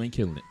 feeling it, you ain't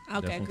killing it.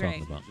 Okay, That's what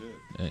great. I'm talking about.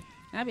 Hey,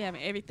 I be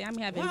having everything. I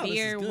be having Wow, this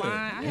beer, is good. wine.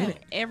 I have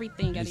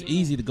everything. at it's the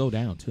easy to go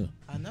down too.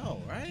 I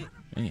know, right?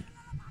 Man,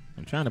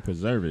 I'm trying to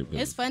preserve it. But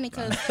It's funny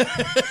because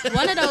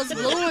one of those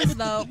blue ones,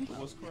 though,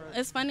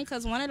 it's funny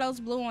because one of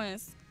those blue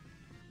ones,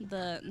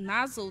 the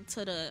nozzle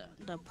to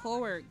the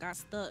pourer got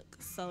stuck,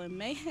 so it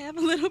may have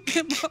a little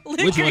bit more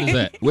liquor. Which one is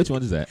that? Which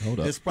one is that? Hold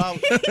up. It's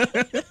probably.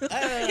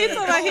 He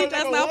told me he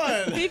just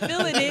now he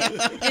feeling it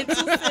in 2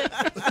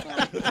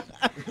 sips.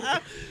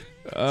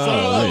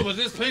 Oh, but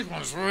this pink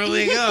one's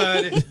really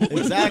good. Exactly.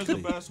 What's the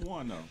best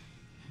one though?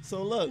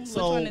 So look. Which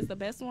So one is the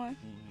best one?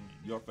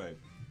 Your favorite.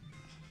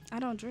 I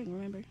don't drink,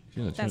 remember?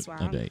 Yeah, That's why.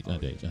 John Dage.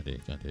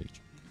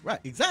 right,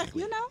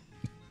 exactly. You know?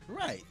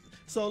 Right.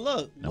 So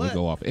look. Now we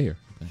go off air.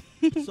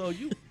 So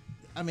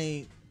I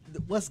mean,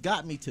 what's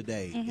got me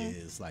today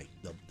is like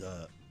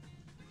the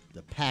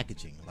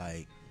packaging.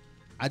 Like,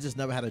 I just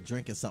never had a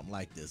drink in something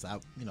like this. I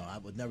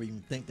would never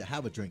even think to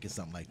have a drink in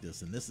something like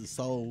this. And this is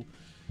so,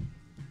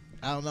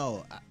 I don't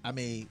know. I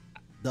mean,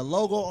 the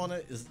logo on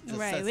it is just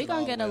Right, sets we're it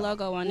going all to get a well.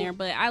 logo on there,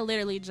 but I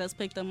literally just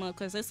picked them up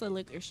because it's a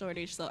liquor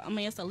shortage. So, I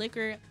mean, it's a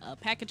liquor,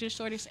 packaging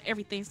shortage,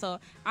 everything. So,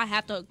 I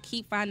have to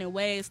keep finding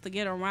ways to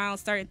get around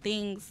certain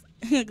things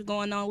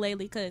going on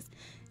lately because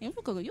you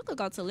could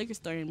go to a liquor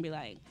store and be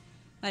like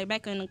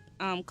back when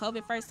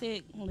COVID first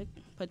hit,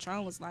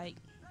 Patron was like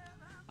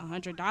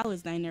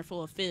 $100 down there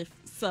for a fifth.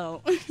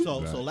 So, So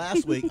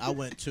last week I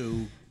went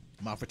to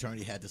my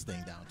fraternity had this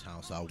thing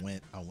downtown. So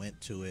I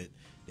went to it.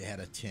 They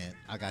had a tent.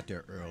 I got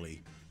there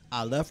early.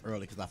 I left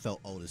early because I felt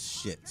old as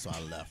shit. So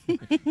I left.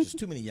 There's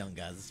too many young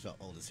guys. This felt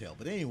old as hell.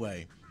 But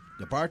anyway,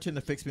 the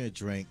bartender fixed me a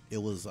drink.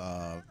 It was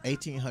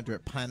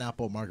 1800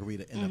 pineapple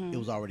margarita. It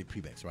was already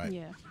pre-mixed, right?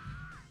 yeah.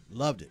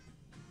 Loved it.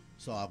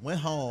 So I went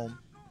home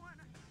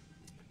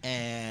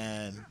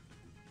and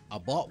I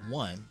bought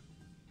one.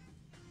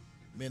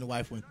 Me and the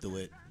wife went through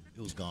it.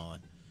 It was gone.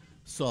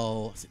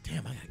 So I said,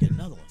 damn, I gotta get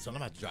another one. So I'm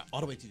gonna have to drive all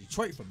the way to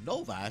Detroit from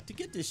Novi to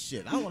get this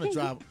shit. I don't want to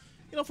drive,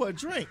 for a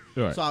drink.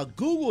 Right. So I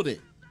Googled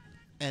it.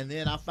 And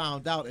then I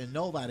found out in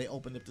Novi they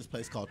opened up this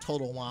place called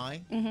Total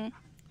Wine. Mm-hmm.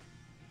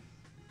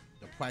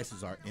 The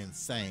prices are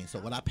insane. So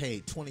when I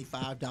paid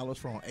 $25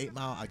 for an 8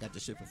 Mile, I got the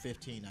shit for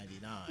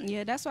 $15.99.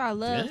 Yeah, that's what I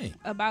love Dang.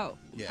 about.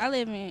 Yeah. I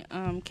live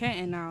in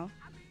Canton now.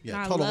 Yeah,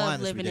 and I Total love Wine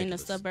is living in the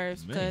ridiculous.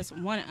 suburbs because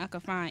one, I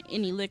can find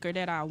any liquor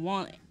that I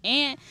want,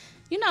 and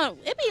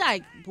it be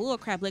like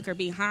bullcrap liquor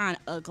behind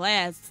a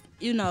glass,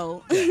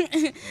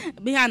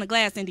 behind a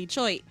glass in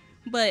Detroit.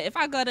 But if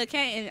I go to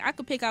Canton, I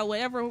could pick out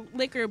whatever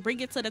liquor,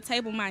 bring it to the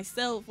table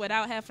myself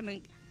without having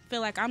to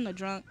feel like I'm the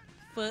drunk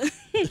for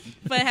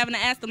having to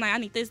ask them like I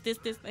need this.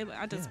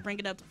 I just bring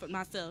it up for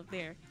myself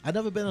there. I've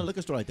never been in a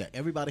liquor store like that.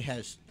 Everybody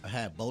had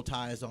bow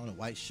ties on, and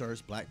white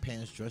shirts, black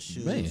pants, dress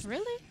shoes. Man.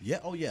 Really? Yeah.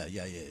 Oh yeah.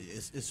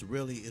 It's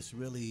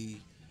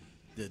really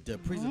the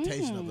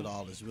presentation of it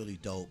all is really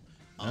dope.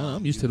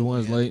 I'm used to the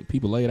ones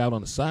people laid out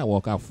on the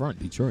sidewalk out front,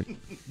 Detroit.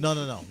 No.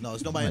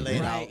 It's nobody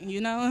laid Right. out.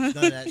 None of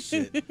that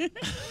shit.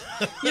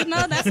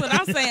 That's what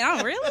I'm saying.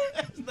 Oh, really?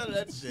 None of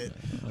that shit.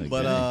 Like,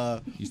 But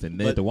dang. Used to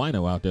Ned the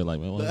wino out there like,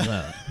 man, what's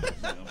that?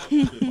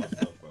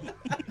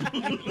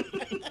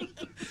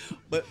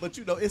 but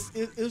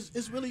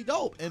it's really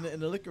dope, and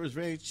the liquor is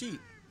very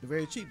cheap.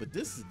 Very cheap. But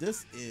this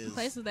is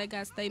Places that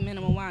got state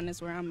minimum wine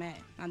is where I'm at.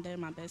 I'm there with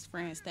my best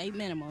friend. State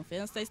minimum. If it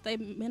don't say state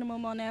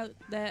minimum on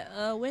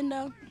that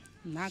window,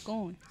 I'm not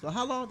going. So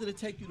how long did it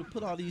take you to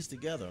put all these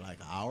together? Like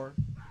an hour?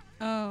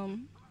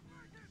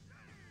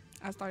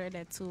 I started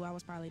at 2. I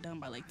was probably done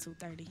by like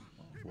 2:30.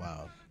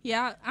 Wow.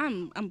 Yeah,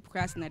 I'm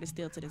procrastinating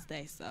still to this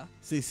day. So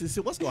See,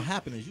 what's gonna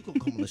happen is you gonna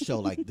come on a show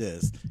like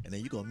this, and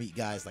then you gonna meet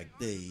guys like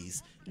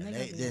these, and They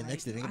gonna be then like,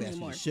 next thing they I gonna need ask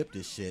you more. to ship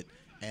this shit.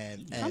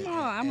 And Come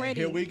on, I'm ready.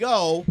 Here we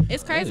go.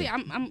 it's crazy.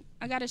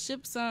 I gotta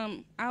ship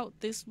some out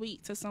this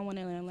week to someone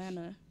in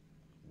Atlanta.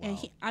 And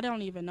I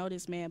don't even know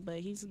this man, but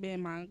he's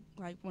been one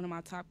of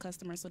my top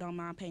customers, so don't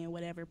mind paying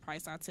whatever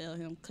price I tell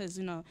him. Because,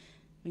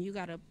 when you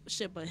got to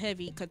ship a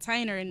heavy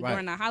container and Right.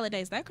 during the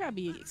holidays, that crap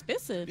be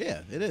expensive.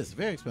 Yeah, it is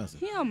very expensive.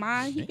 He don't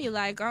mind. He be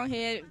like, go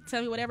ahead,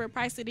 tell me whatever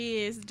price it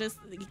is. Just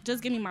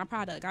give me my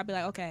product. I'll be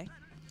like, okay.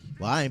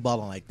 Well, I ain't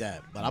balling like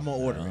that, but I'm gonna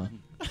order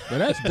it. But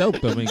that's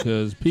dope, though,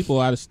 because people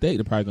out of state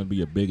are probably going to be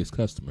your biggest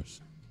customers.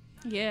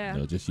 Yeah.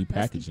 Just you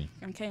packaging.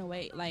 I can't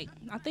wait. Like,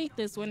 I think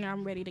this winter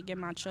I'm ready to get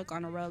my truck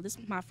on the road. This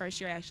is my first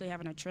year actually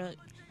having a truck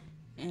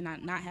and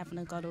not having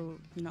to go to,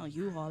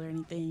 U-Haul or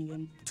anything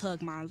and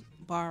tug my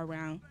bar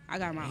around. I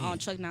got my own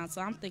truck now, so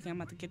I'm thinking I'm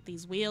about to get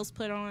these wheels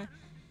put on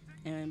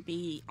and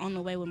be on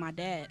the way with my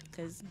dad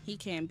because he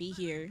can't be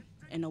here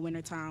in the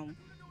wintertime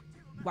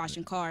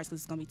washing cars because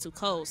it's going to be too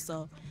cold.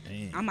 So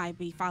Damn. I might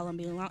be following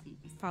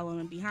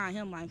behind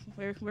him like,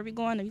 where we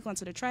going? Are we going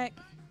to the track?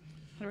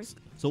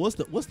 So what's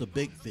the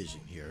big vision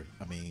here?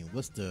 I mean,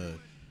 what's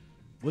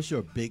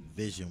your big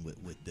vision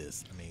with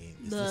this? I mean,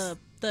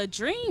 The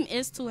dream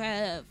is to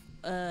have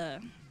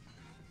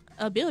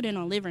a building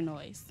on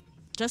Livernois,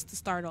 just to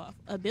start off.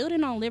 A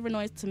building on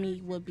Livernois to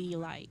me would be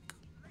like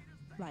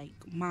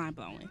mind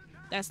blowing.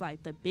 That's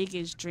like the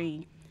biggest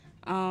dream.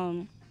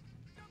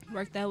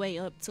 Work that way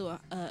up to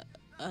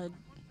a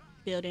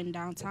building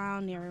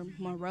downtown near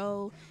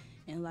Monroe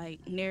and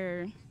like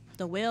near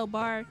the Whale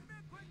Bar.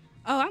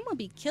 Oh, I'm gonna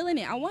be killing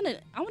it. I want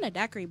a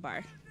daiquiri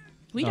bar.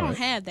 We don't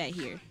have that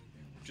here.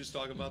 Just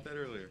talking about that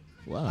earlier.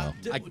 Wow.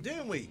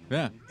 Didn't we?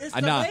 Yeah. It's I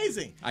know.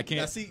 amazing. I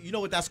can't. Now, see, you know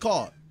what that's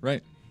called?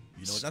 Right.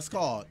 You know what that's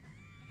called?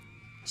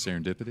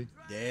 Serendipity.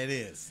 There it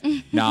is.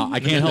 Now I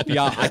can't help you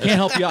out. I can't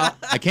help you out.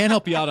 I can't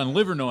help you out on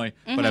Livernois,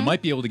 but I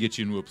might be able to get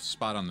you into a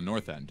spot on the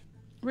north end.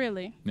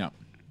 Really? Yeah.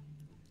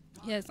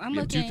 Yes, I'm We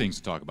have looking. two things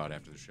to talk about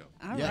after the show.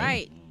 All Yeah.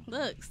 right.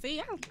 Look,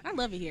 see, I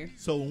love it here.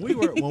 So when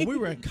we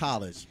were in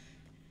college,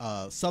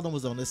 Southern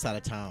was on this side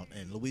of town,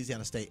 and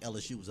Louisiana State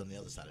LSU was on the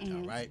other side of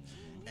town, right?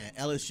 And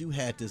LSU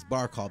had this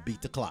bar called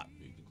Beat the Clock.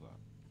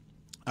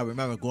 I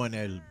remember going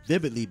there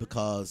vividly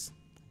because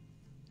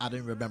I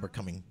didn't remember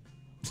coming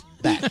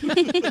back,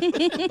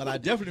 but I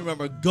definitely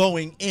remember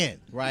going in.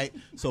 Right.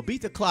 So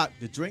Beat the Clock.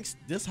 The drinks.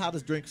 This how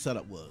this drink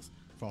setup was.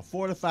 From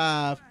 4 to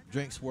 5,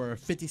 drinks were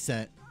 50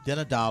 cents, then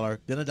 $1,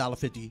 then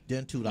 $1.50,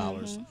 then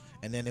 $2,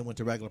 and then they went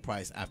to regular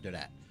price after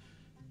that.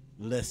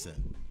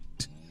 Listen,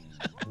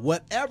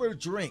 whatever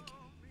drink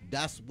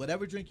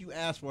you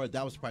asked for,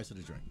 that was the price of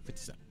the drink, 50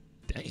 cents.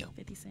 Damn.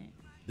 50 cents.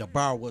 The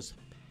bar was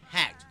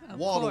packed, Of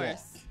wall to wall,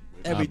 course.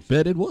 I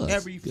bet it was.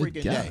 every Good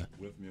freaking God.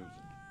 day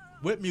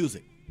with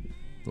music.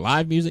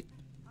 Live music.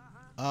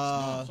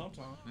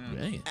 Sometimes.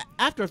 Man.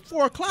 After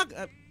 4 o'clock,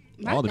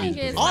 My All the thing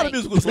music is, was all the like,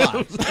 music was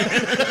live.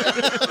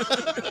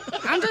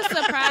 I'm just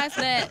surprised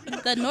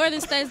that the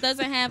northern states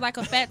doesn't have like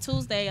a Fat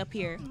Tuesday up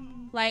here.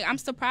 Like, I'm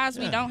surprised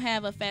we don't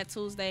have a Fat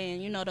Tuesday,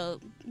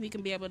 and we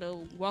can be able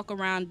to walk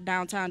around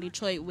downtown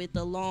Detroit with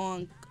the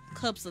long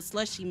cups of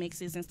slushy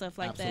mixes and stuff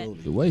like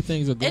Absolutely. The way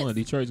things are going, It's-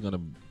 Detroit's going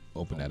to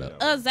open that up.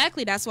 that.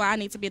 Exactly. That's why I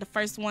need to be the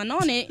first one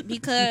on it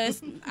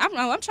because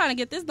I'm trying to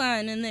get this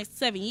done in the next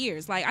 7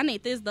 years. Like, I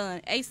need this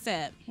done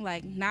ASAP.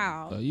 Like,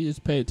 now. So you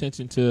just pay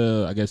attention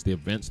to, I guess, the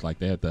events like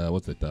that. The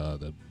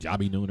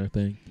Jobby Nooner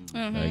thing.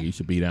 Like you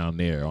should be down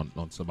there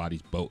on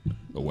somebody's boat or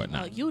Oh,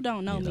 whatnot. you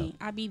don't know me.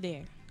 I be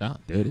there. Ah,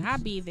 there it is. I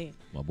be there.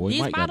 My boy These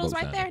Mike got bottles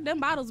boats right down there,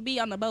 them bottles be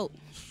on the boat.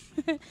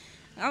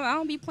 I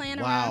don't be playing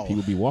Wow. around.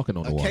 People be walking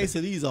on the A water. case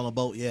of these on a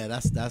boat, yeah,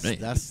 that's Man.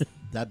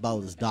 that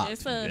boat is docked.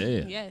 It's a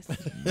Yeah. yes.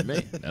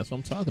 Man, that's what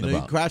I'm talking You know, you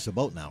about. can crash a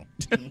boat now.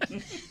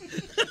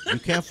 You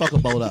can't fuck a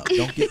boat up.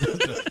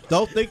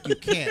 Don't think you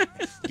can't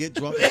get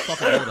drunk and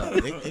fuck a boat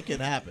up. It can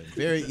happen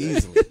very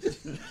easily.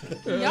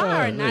 Y'all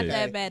are Oh, not man.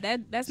 that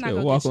bad. That's not Yeah,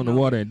 gonna walk get you on the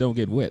nowhere. water and don't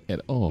get wet at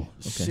all.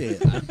 Okay.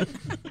 Shit.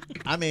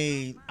 I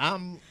mean,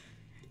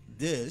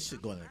 this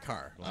shit going in the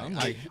car. I'm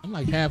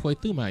like halfway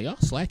through mine. Y'all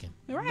slacking.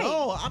 Right.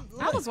 No,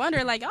 I was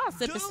wondering, like, y'all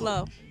sipping Dude.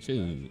 slow.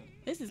 Shoot.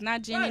 This is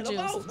not gin right, and a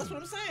juice. boat. That's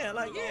what I'm saying.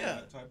 Like,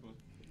 yeah,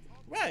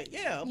 right,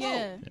 yeah, a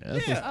Yeah. boat.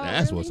 That's, Yeah. what's, Oh,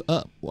 that's really? what's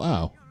up.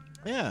 Wow.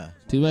 Yeah.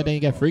 Too bad they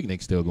ain't got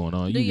Freaknik still going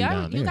on. Do You be y'all,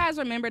 down there. you guys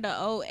remember the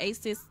old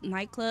Aces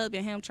nightclub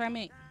in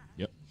Hamtramck?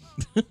 Yep.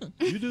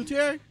 You do,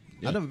 Terry?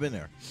 Yeah. I've never been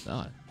there.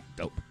 Ah,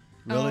 dope.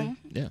 Really?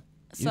 Yeah.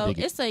 You So dig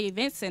it. it's an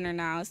event center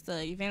now. It's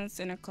the event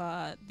center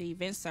called the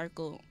Event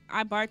Circle.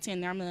 I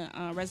bartend there. I'm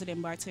a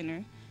resident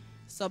bartender.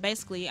 So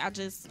basically, I'm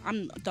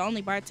the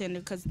only bartender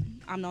because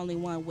I'm the only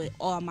one with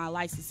all my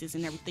licenses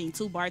and everything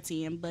to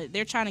bartend. But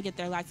they're trying to get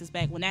their license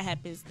back. When that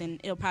happens, then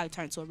it'll probably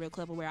turn to a real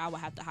club where I will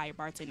have to hire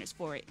bartenders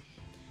for it.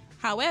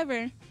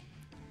 However,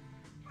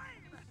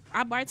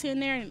 I bartend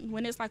there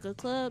when it's like a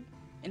club,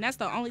 and that's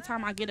the only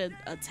time I get a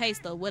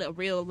taste of what a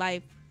real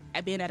life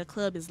at being at a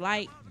club is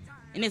like,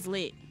 and it's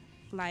lit.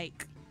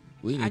 Like,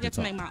 We need I get to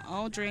talk. make my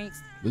own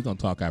drinks. We're gonna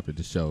talk after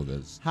the show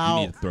because you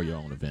How- need to throw your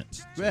own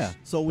events. Yeah.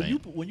 So when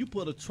Bam. you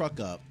put a truck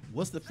up,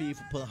 what's the fee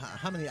for put?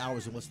 How many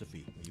hours and what's the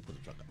fee when you put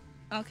a truck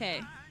up?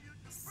 Okay,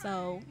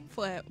 so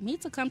for me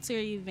to come to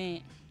your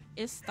event,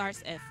 it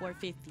starts at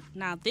 $450.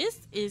 Now this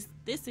is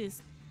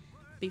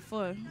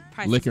before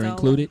prices Liquor go up.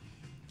 included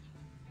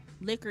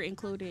Liquor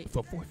included.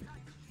 for $450.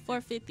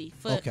 $450.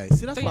 For Okay.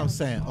 See, that's 3 what I'm hours.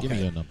 saying. Give me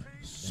Okay. your number,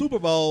 Super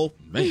Bowl.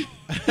 man.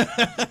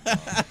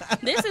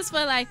 This is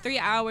for like 3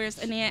 hours,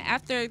 and then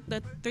after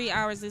the 3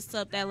 hours is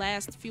up, that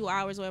last few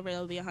hours, whatever,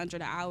 it'll be $100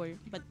 an hour.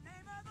 But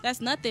that's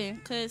nothing,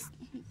 because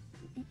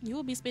you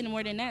will be spending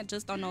more than that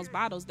just on those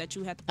bottles that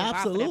you have to provide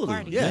for that Absolutely.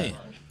 party. Yeah. Man.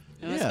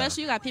 And Yeah.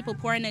 especially you got people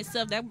pouring that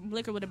stuff. That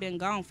liquor would have been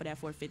gone for that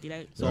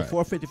 $450. So Right.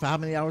 450 for how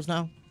many hours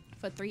now?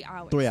 For 3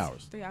 hours. 3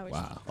 hours. 3 hours.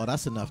 Wow. Oh,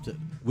 that's enough to.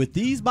 With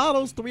these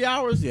bottles, 3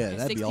 hours. Yeah, And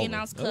that'd be over.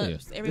 16-ounce Oh, yeah.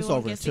 cups. It's Everyone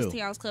over gets too.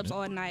 16-ounce cups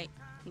all night.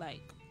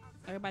 Like,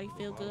 everybody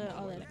feel good,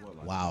 all of that.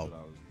 Wow.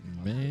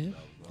 Man.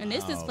 And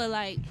this is for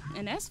like,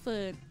 and that's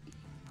for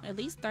at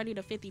least 30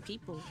 to 50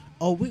 people.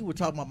 Oh, we were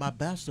talking about my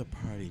bachelor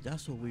party.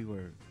 That's what we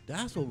were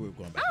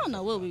going back. I don't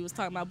know what we was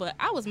talking about, but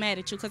I was mad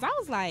at you because I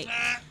was like,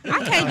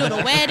 I can't do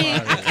the wedding.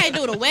 I can't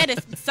do the wedding.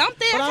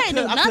 Something. But I can't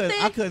do nothing.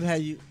 I couldn't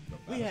have you.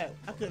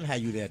 I couldn't have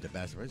you there at the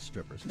bachelor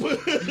strippers.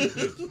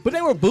 But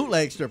they were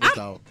bootleg strippers,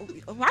 though.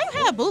 Why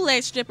you have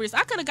bootleg strippers?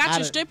 I could have got I you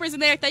done- strippers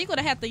and everything. You could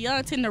have had the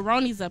young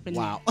tenderonis up in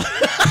Wow.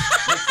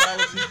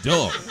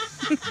 Dog.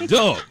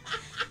 Dog. there.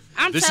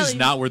 I'm This telling is you.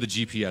 not where the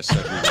GPS said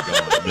we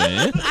were going.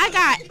 Man. I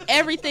got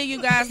everything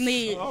you guys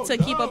need to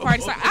keep a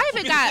party started. I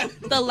even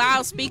got the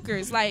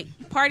loudspeakers, like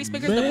party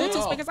speakers, the Man.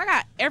 Bluetooth speakers. I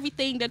got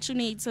everything that you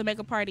need to make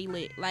a party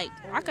lit. Like,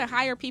 I could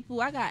hire people.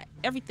 I got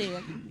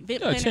everything. event You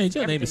gotta planners. change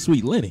your name to everything.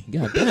 Sweet Lenny.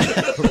 God damn.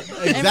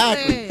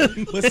 Exactly.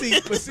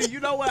 Everything. but see, you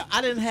know what?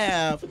 I didn't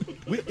have.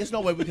 There's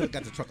no way we could have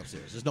got the truck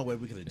upstairs. There's no way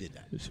we could have did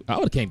that. I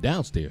would have came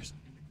downstairs.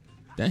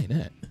 Dang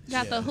that.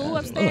 Got the who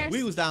that's upstairs?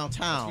 We was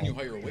downtown. When you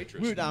hire a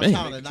waitress. We were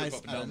downtown Man. at Trip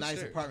up and a down the nice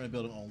stairs. apartment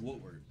building on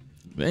Woodward.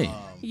 Man.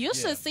 You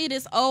should see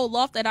this old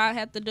loft that I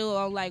had to do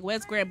on like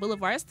West Grand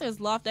Boulevard. It's this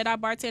loft that I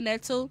bartend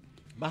at too.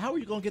 But how were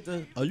you gonna get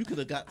the? Oh, you could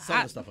have got some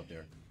of the stuff up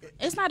there.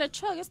 It's not a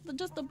truck. It's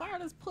just the bar.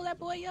 Let's pull that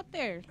boy up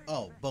there.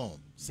 Oh, boom.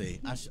 See,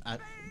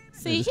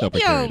 See, just he help her be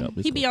carry it on up.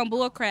 It's he be cool. on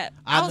bull crap.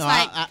 I I was know,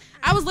 like,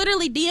 I was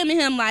literally DMing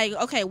him like,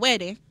 okay,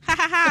 wedding, ha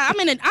ha ha. I'm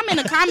in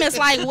the comments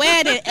like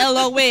wedding,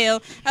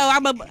 LOL.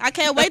 Oh, I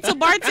can't wait to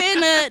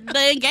bartend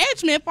the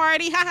engagement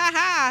party, ha ha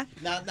ha.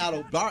 now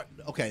the bar.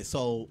 Okay,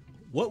 so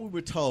what we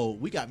were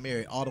told, we got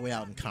married all the way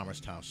out in Commerce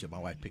Township. My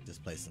wife picked this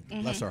place,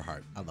 and bless her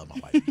heart, I love my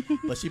wife,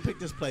 but she picked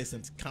this place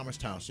in Commerce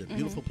Township,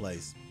 beautiful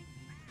place.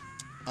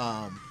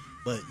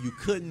 But you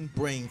couldn't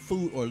bring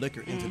food or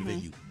liquor into the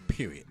venue.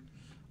 Period.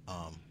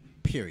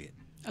 Period.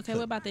 Okay,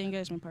 what about the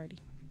engagement party?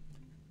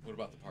 What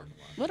about the parking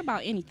lot? What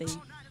about anything?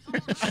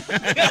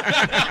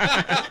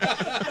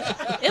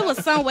 It was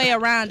some way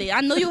around it.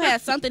 I knew you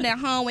had something at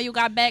home when you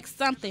got back.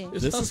 Something.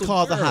 This is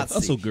called the hot seat.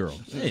 Hustle girl.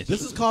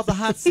 This is called the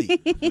hot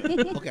seat.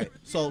 Okay,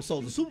 so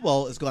the Super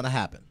Bowl is going to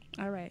happen.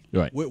 All right.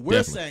 Right. We're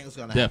Definitely. saying it's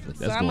going to happen. Definitely. So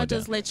That's I'm going gonna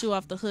just down. let you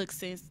off the hook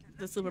since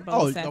the Super Bowl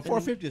Oh, is no, happening.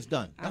 450 is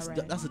done. All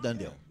right. That's a done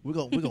deal. We're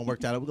gonna work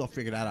that out. We're gonna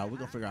figure that out. We're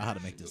gonna figure out how to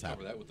make this Cover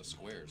happen. that with the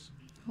squares.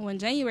 When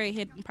January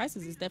hit,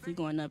 prices is definitely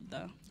going up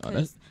though. Oh,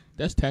 'Cause-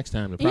 that's tax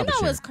time. you know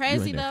what's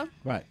crazy ain't there.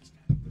 though? Right.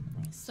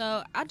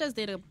 So I just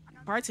did a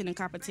bartending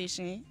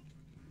competition,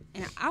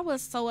 and I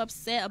was so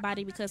upset about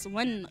it because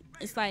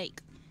it's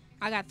like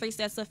I got 3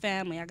 sets of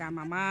family. I got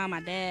my mom, my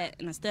dad,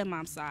 and a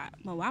stepmom side.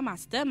 But why my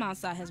stepmom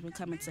side has been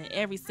coming to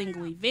every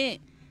single event,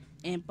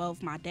 and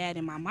both my dad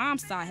and my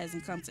mom's side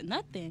hasn't come to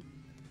nothing.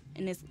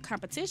 In this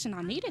competition,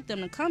 I needed them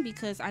to come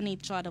because I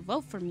need y'all to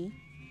vote for me.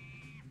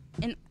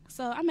 And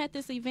so I'm at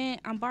this event,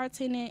 I'm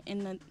bartending,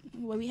 and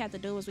what we had to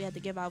do was we had to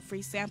give out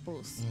free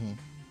samples.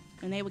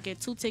 And they would get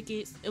 2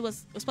 tickets. It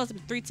was supposed to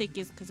be 3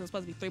 tickets because it was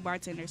supposed to be 3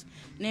 bartenders.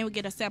 And they would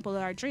get a sample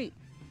of our drink.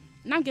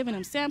 And I'm giving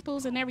them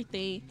samples and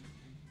everything.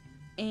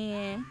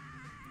 And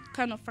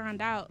come to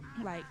find out,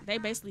 like, they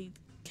basically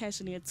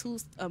cashing in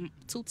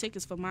 2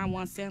 tickets for my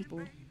 1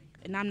 sample.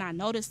 And I'm not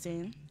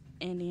noticing.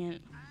 And then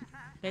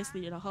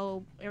basically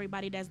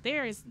everybody that's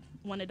there is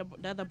one of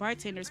the other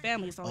bartenders'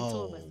 families. Only 2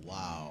 of us. Oh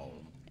wow.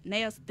 And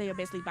they'll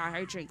basically buy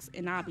her drinks,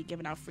 and I'll be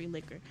giving out free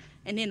liquor.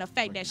 And then the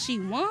fact that she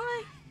won,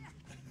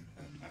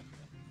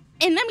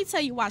 and let me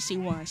tell you why she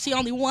won. She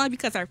only won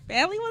because her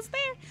family was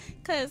there.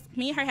 Because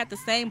me and her had the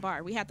same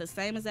bar. We had the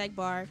same exact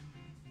bar.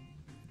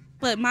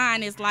 But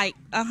mine is like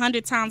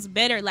 100 times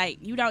better. Like,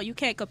 you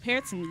can't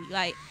compare to me.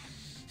 Like,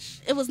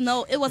 it was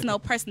no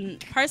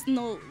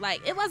personal,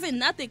 like, it wasn't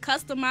nothing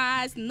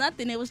customized,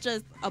 nothing. It was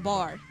just a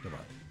bar.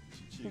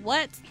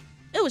 What?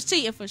 It was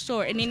cheating for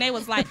sure. And then they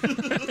was like,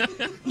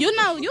 you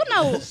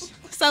know.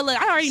 So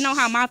look, I already know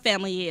how my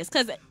family is.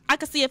 Because I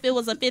could see if it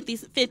was a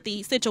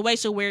 50-50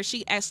 situation where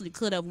she actually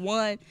could have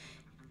won,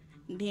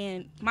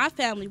 then my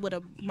family would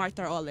have marked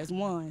her all as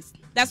ones.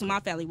 That's what my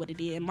family would have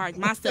did. Marked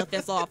myself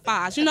as all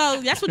 5s. You know,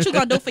 that's what you're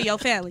going to do for your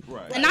family.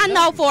 Right. And I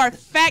know for a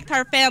fact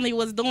her family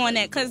was doing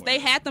that because they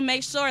had to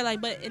make sure,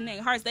 like, but in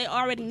their hearts, they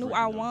already knew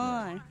I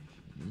won.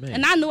 Man.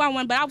 And I knew I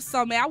won, but I was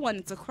so mad. I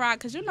wanted to cry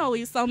because you know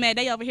we so mad.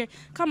 They over here,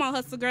 come on,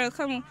 hustle girl,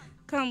 come.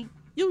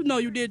 You know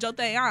you did your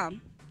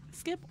thing.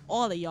 Skip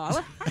all of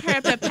y'all. I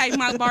had to pack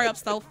my bar up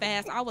so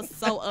fast. I was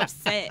so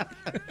upset.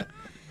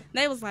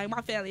 They was like,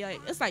 my family, like,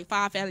 it's like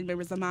 5 family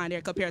members of mine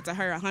there compared to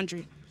her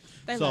 100.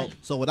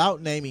 So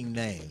without naming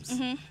names,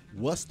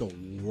 what's the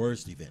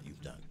worst event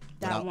you've done?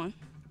 That one.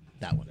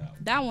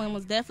 That one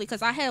was definitely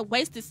because I had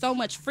wasted so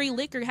much free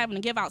liquor having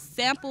to give out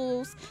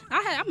samples.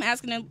 I'm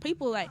asking them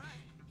people like,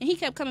 and he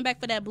kept coming back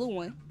for that blue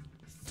one.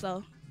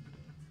 So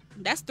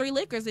that's 3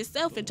 liquors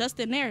itself and just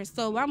in there.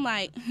 So I'm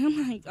like,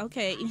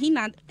 okay, and he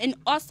not, and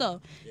also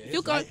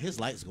his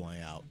light's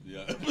going out.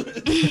 Yeah.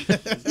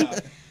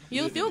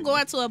 If you go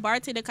into a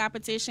bartender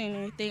competition and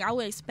anything, I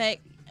would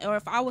expect, or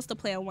if I was to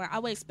play on one, I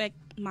would expect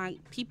my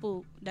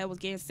people that was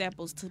getting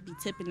samples to be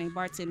tipping their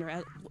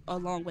bartender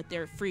along with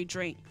their free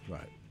drink.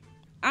 Right.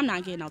 I'm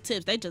not getting no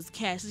tips. They just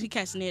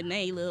cashing in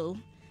they little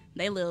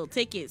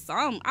tickets. So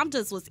I'm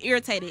just was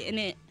irritated. And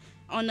then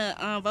on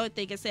the vote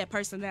thing, it said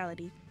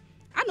personality.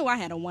 I knew I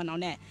had a 1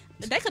 on that.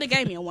 They could have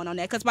gave me a 1 on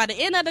that because by the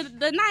end of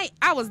the night,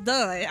 I was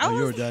done.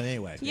 You were done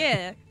anyway.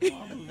 Yeah. How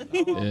long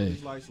do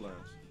these lights last?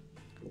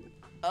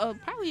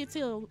 Probably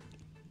until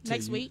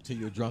next week. Till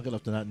you're drunk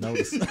enough to not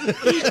notice. So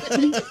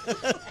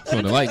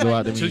when the light go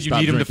out, then Until you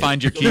stop need him to drinking.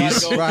 find your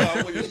keys.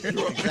 Right.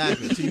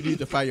 Exactly. Till you need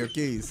to find your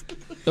keys.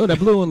 Oh, that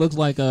blue one looks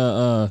like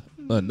a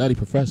Nutty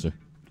Professor.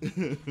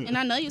 And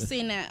I know you've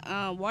seen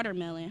that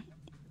watermelon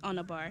on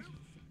the bar.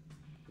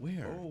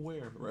 Where? Oh,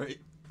 where? Right.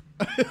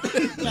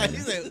 Like, he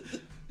said,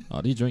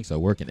 Oh, these drinks are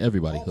working.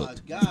 Everybody oh my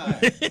hooked. God.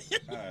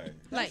 All right.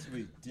 Like,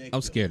 Ridiculous.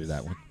 I'm scared of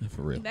that one,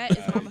 for real. that is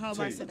my whole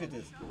bar Look setup. at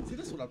this. See,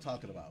 this is what I'm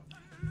talking about.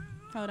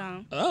 Hold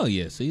on. Oh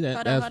yeah, see that?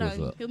 Hold That's on, what's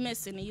hold on. up. You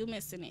missing it. You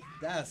missing it.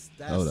 That's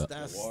Hold up.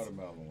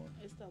 Watermelon one.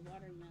 It's the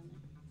watermelon.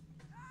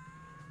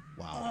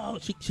 wow. Oh,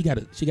 she got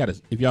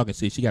a. If y'all can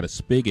see, she got a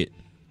spigot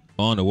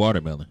on the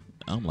watermelon.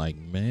 I'm like,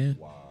 man,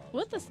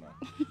 What the?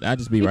 I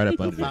just be right up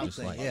under there, just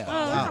Fountain, like, yeah. Oh,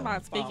 Wow. how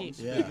about spigot?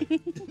 Yeah.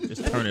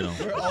 just turn it on.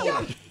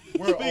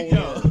 We're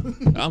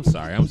old. I'm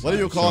sorry. I'm sorry. What do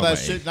you call I'm that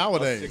showing shit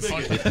nowadays?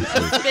 Spigot. my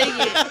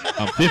age.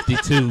 I'm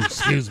 52.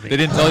 Excuse me. They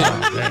didn't tell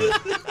you.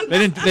 They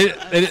didn't.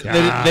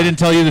 They didn't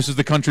tell you this is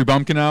the country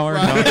bumpkin hour.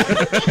 No?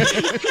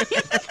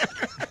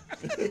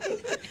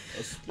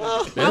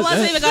 I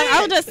wasn't even going. I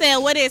was just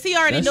saying what is. He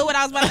already knew what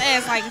I was about to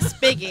ask. Like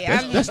spigot.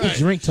 That's the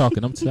drink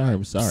talking. I'm sorry.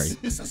 I'm sorry.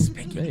 It's a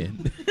spigot.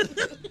 Man.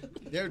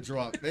 They're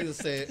drunk. They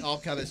just say all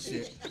kind of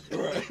shit.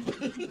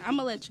 I'm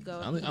gonna let you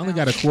go. I only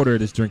got a quarter of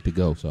this drink to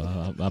go, so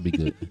I'll be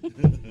good.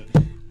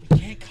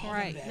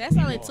 Right. That's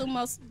only two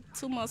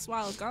more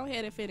swallows. Go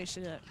ahead and finish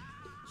it up.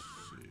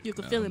 You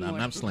can feel it more.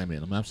 I'm slamming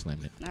it. I'm not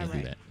slamming it. All Can't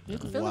right. do that. You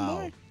can feel Wow.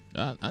 it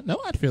more. I know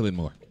I'd feel it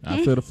more.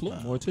 I feel the flu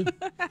more too.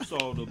 So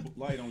the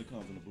light only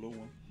comes in the blue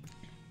one.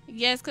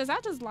 Yes, because I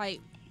just like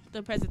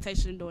the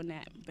presentation doing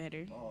that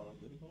better. Oh,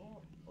 did it go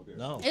on? Okay.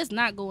 No. It's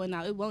not going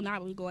out. It will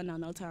not be going out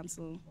no time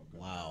soon.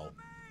 Wow.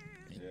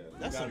 Yeah,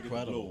 That's gotta get the blue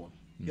incredible. one.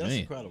 Yeah, that's Man.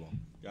 incredible.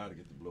 Gotta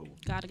get the blue one.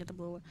 Gotta get the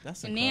blue one.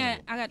 That's And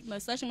incredible. then I got my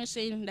slushy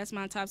machine. That's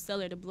my top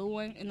seller, the blue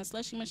one in the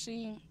slushy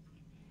machine.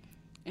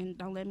 And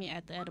don't let me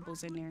add the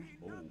edibles in there.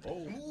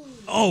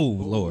 Oh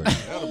Lord.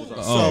 Edibles are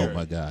Oh scary.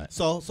 my God.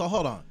 So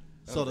hold on.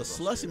 So the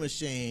slushy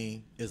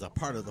machine is a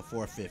part of the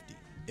 450.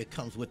 It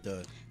comes with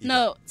the.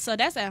 No, so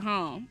that's at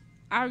home.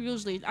 I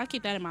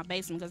keep that in my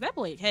basement because that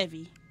boy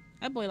heavy.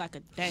 That boy like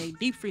a dang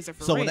deep freezer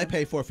for So real. when they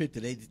pay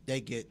 450,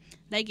 they get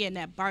They get in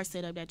that bar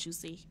setup that you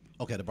see.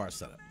 the bar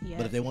setup. Yeah.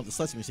 But if they want the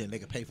slushy machine, they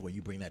can pay for it.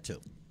 You bring that too.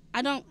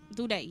 I don't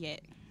do that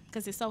yet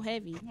because it's so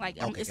heavy.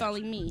 Like Okay, it's gotcha.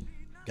 only me.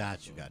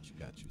 Got you.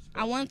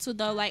 I want to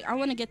though. Like I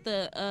want to get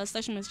the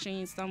slushy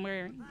machine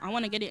somewhere. I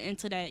want to get it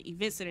into that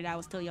event center that I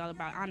was telling y'all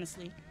about.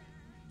 Honestly,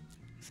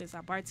 since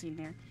I bartend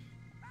there,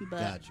 but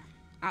Got you.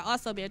 I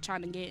also been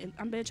trying to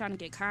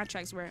get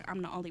contracts where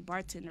I'm the only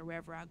bartender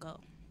wherever I go.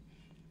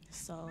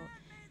 So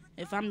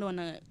if I'm doing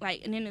and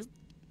then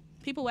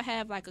people would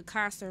have like a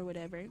concert or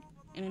whatever,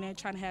 and then they're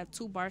trying to have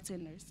two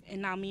bartenders,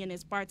 and now me and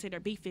this bartender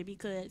beefing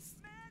because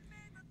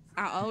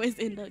I always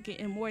end up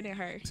getting more than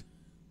her,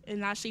 and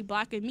now she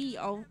blocking me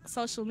on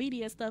social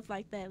media and stuff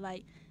like that.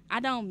 Like I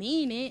don't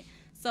mean it.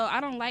 So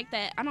I don't like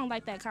that. I don't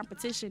like that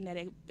competition that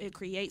it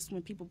creates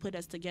when people put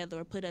us together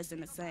or put us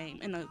in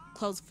a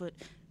close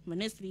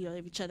vicinity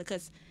of each other.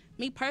 Because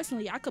me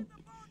personally, I could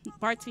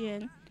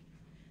bartend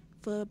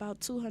for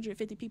about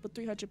 250 people,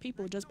 300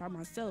 people just by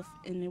myself,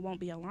 and it won't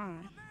be a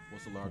line.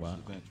 What's the largest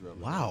event you ever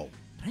done? Wow.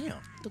 Damn.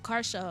 The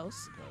car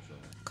shows.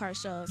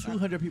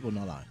 200 people,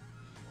 no line.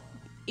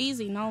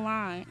 Easy, no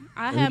line.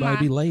 I had Everybody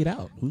my. be laid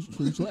out.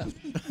 Who's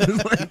left?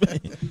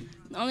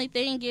 The only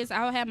thing is,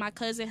 I would have my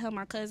cousin help.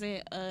 My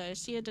cousin,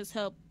 she'll just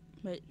help,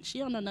 but she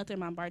don't know nothing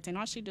about bartending.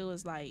 All she do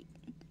is like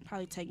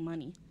probably take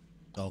money.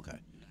 Okay.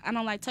 I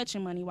don't like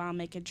touching money while I'm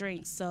making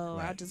drinks, so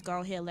Right. I'll just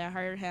go ahead and let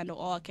her handle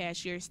all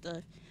cashier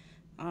stuff.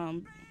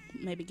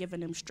 Maybe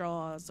giving them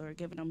straws or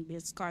giving them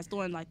business cards,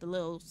 doing like the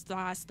little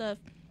side stuff.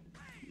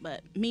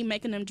 But me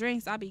making them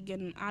drinks, I'll be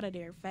getting out of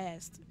there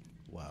fast.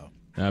 Wow.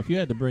 Now, if you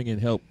had to bring in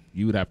help,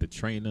 you would have to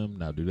train them.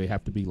 Now, do they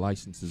have to be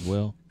licensed as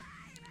well?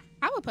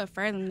 I would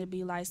prefer them to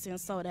be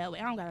licensed so that way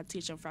I don't gotta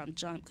teach them from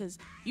jump because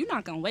you're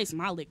not gonna waste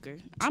my liquor.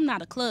 I'm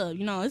not a club,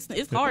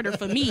 it's harder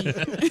for me,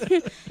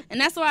 and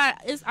that's why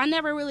I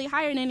never really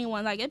hired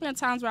anyone. Like it's been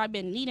times where I've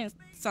been needing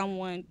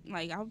someone.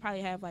 Like I would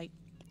probably have like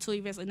 2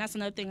 events, and that's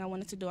another thing I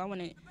wanted to do. I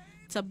wanted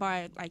to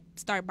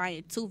start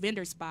buying 2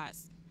 vendor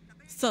spots.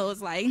 So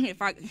it's like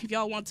if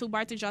y'all want 2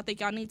 bartenders, y'all think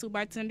y'all need 2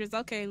 bartenders.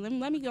 Okay, let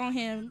me go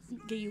ahead and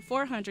give you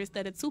 400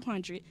 instead of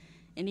 200.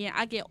 And then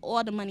I get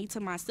all the money to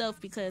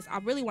myself because I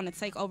really want to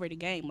take over the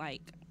game.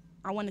 Like,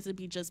 I want it to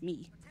be just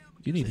me.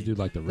 You need to do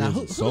like the Now, Risen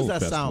who does Soul that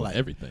Festival, sound like?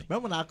 everything.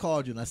 Remember when I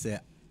called you and I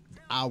said,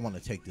 I want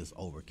to take this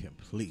over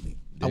completely.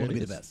 I There want to it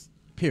be the is. best.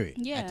 Period.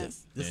 Yeah. At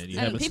this. And you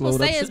And haven't people slowed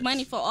up say it's since.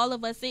 money for all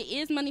of us. It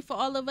is money for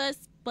all of us,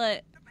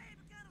 but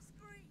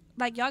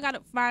like y'all gotta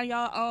find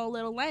y'all own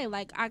little lane.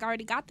 Like I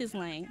already got this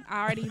lane.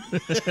 I already, you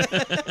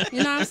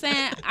know what I'm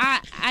saying?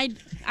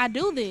 I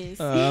do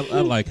this. I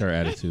like her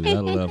attitude. I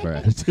love her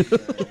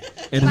attitude.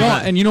 And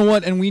and you know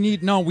what? And we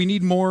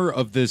need more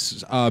of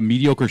this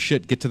mediocre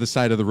shit. Get to the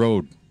side of the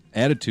road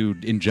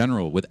attitude in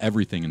general with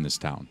everything in this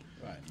town.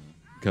 Right.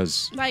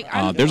 Because Like,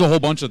 there's a whole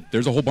bunch of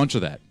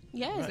that.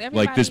 Yes, everybody.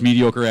 Like this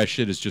mediocre ass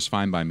shit is just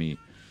fine by me.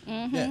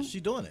 Yeah,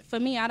 she's doing it. For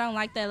me, I don't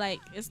like that. Like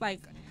it's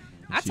like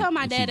I told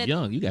my dad She's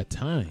young. You got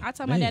time. I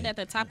told my dad Man. at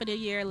the top of the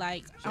year,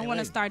 like, I want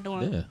to wait. start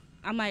doing. Yeah.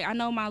 I'm like, I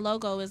know my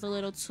logo is a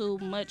little too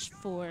much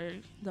for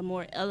the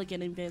more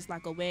elegant events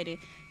like a wedding.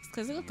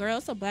 Because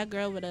it's a black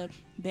girl with a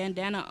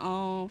bandana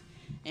on,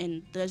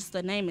 and just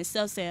the name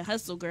itself saying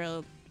Hustle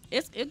Girl.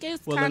 It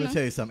gets Well, let kind me of.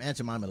 tell you something. Aunt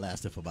Jemima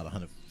lasted for about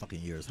 100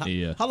 fucking years.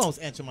 Yeah. How long is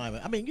Aunt Jemima?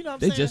 I mean, you know what I'm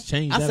They saying? just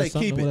changed I that say or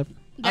something keep or it. whatever.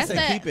 I That's say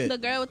that keep it. the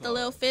girl with the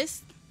little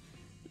fist.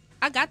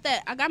 I got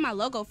that. I got my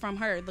logo from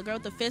her. The girl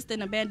with the fist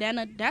and the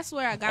bandana. That's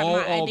where I got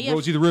my idea.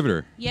 Rosie the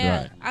Riveter.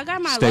 Yeah, Right. I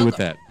got my Stay logo. with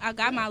that. I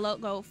got my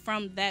logo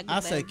from that. I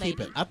say that keep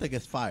lady. it. I think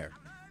it's fire.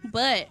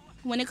 But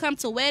when it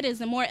comes to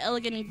weddings and more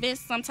elegant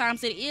events,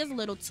 sometimes it is a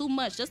little too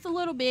much, just a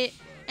little bit.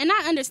 And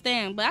I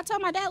understand. But I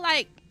told my dad,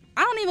 like,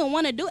 I don't even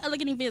want to do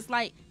elegant events.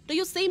 Like, do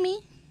you see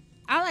me?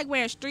 I like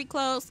wearing street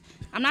clothes.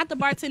 I'm not the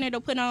bartender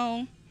to put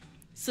on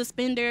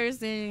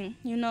suspenders and,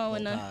 you know,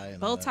 and a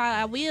bow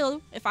tie. I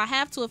will if I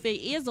have to, if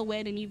it is a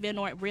wedding event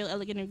or a real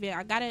elegant event.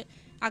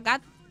 I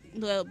got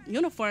the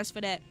uniforms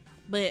for that.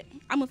 But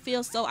I'm going to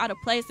feel so out of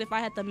place if I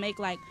had to make,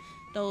 like,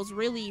 those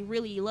really,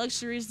 really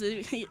luxurious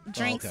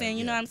drinks and,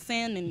 you know what I'm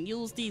saying, and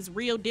use these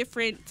real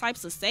different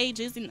types of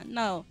sages. And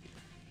no.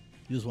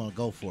 You just want to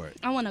go for it.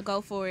 I want to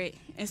go for it.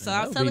 And so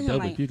I That was would be telling him,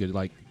 dope like, if you could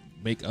like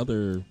make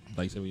other,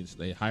 like say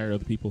they hire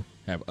other people,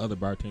 have other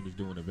bartenders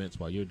doing events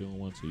while you're doing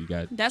one. So you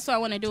got that's what I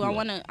want to do.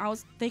 I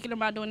was thinking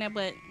about doing that,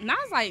 but now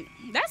it's like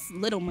that's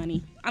little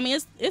money. I mean,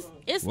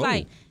 it's Whoa.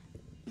 like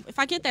if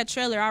I get that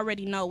trailer, I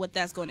already know what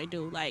that's going to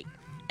do. Like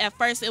at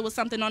first, it was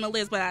something on the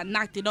list, but I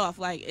knocked it off.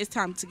 Like it's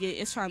time to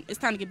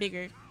get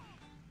bigger.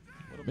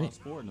 What about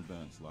sporting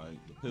events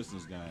like the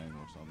Pistons game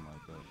or something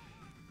like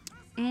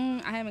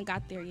that? I haven't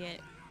got there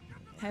yet.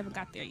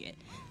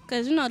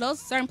 Because, you know, those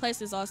certain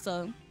places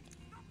also,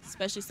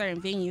 especially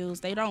certain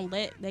venues, they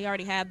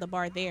already have the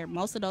bar there.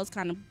 Most of those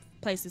kind of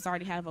places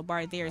already have a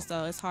bar there,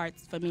 so it's hard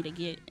for me to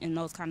get in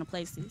those kind of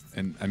places.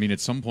 And, I mean,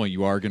 at some point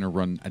you are going to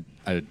run,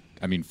 I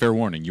mean, fair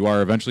warning, you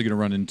are eventually going to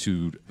run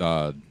into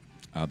the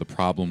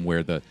problem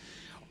where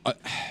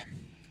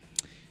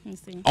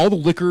all the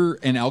liquor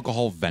and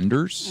alcohol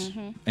vendors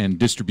and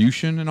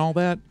distribution and all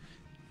that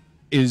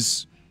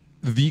is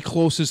the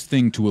closest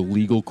thing to a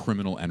legal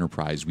criminal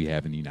enterprise we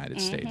have in the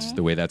United States,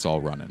 the way that's all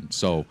running.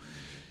 So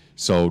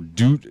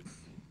do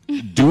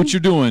what you're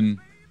doing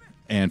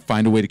and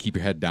find a way to keep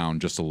your head down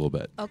just a little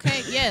bit.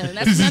 Okay, yeah,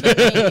 that's another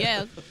thing,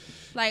 yeah.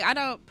 Like, I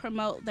don't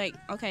promote, like,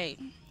 okay,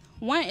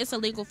 one, it's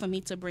illegal for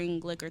me to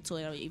bring liquor to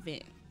an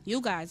event.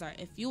 You guys are,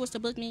 if you was to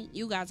book me,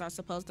 you guys are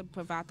supposed to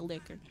provide the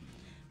liquor.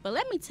 But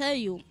let me tell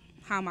you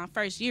how my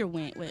first year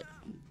went with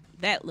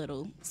that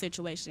little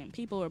situation.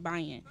 People were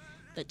buying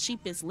the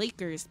cheapest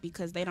liquors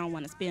because they don't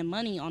want to spend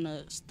money on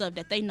the stuff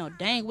that they know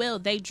dang well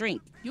they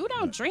drink. You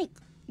don't drink,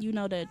 you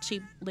know, the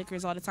cheap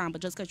liquors all the time,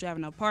 but just because you're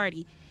having a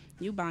party,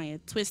 you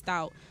buying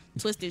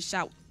twisted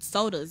shout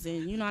sodas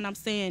and, you know what I'm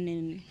saying,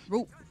 and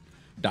root.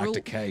 Dr.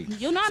 K.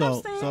 You know what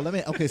I'm saying? So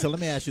let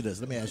me ask you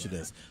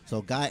this.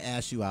 So guy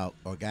asks you out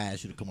or guy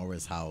asks you to come over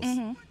his house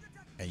and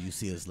you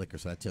see his liquor,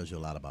 so that tells you a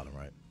lot about him,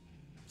 right?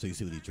 So you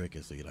see what he's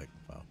drinking, so you're like,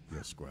 wow,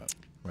 you're a scrub.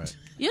 Right.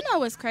 You know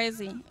what's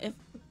crazy? If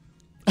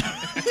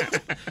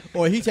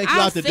or he takes you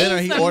out to dinner,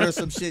 he orders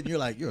some shit, and you're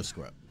like, you're a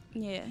scrub.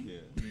 Yeah.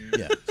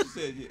 Yeah. She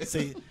said, yeah.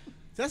 See,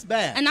 that's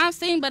bad. And I've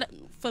seen, but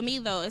for me,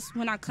 though, it's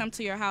when I come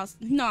to your house,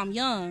 you know, I'm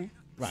young.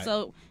 Right.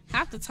 So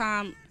half the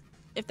time,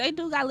 if they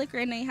do got liquor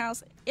in their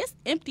house, it's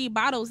empty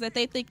bottles that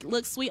they think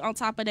look sweet on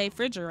top of their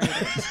refrigerator.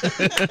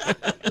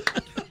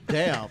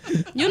 Damn.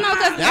 You know,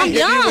 because that I'm hit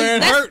young. Me where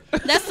it hurt.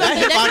 That's that something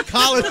hit my that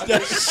college day.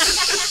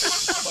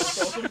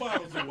 Throw some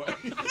bottles away.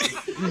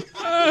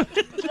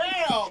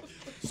 Damn.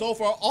 So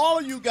for all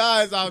of you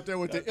guys out there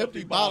with the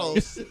empty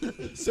bottles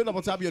sitting up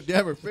on top of your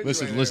damn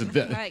refrigerator. Listen.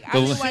 like,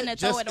 I just want to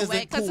throw it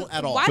away. Cool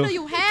at all. Why do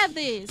you have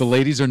this? The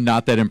ladies are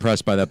not that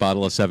impressed by that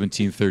bottle of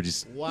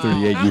 1738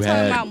 I'm you talking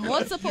had about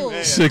multiple.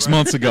 6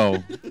 months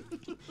ago.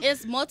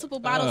 It's multiple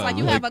bottles. Like,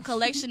 you have a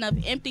collection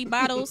of empty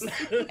bottles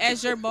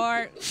as your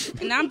bar.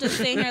 And I'm just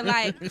sitting here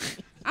like,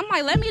 I'm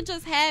like, let me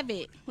just have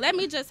it.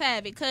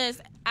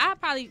 Because I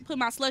probably put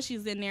my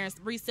slushies in there and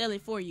resell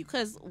it for you.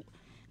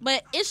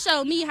 But it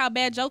showed me how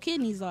bad your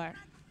kidneys are.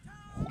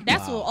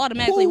 That's what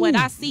automatically what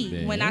I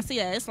see when I see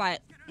that. It's like,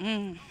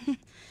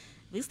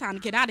 it's time to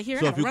get out of here.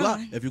 So if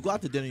you go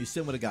out to dinner, you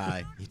sit with a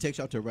guy, he takes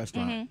you out to a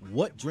restaurant,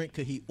 what drink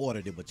could he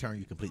order that would turn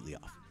you completely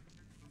off?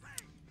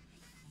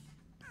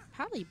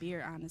 Probably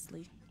beer,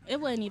 honestly. It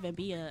wouldn't even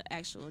be an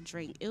actual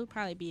drink. It would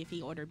probably be if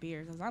he ordered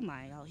beer, because I'm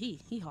like, oh, he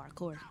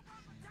hardcore.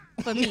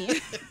 For me.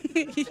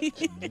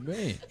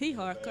 Man. He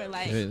hardcore.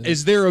 Like,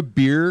 Is there a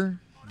beer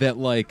that,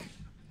 like,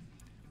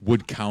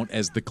 would count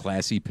as the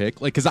classy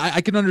pick? Like, because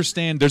I can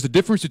understand there's a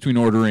difference between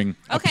ordering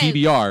a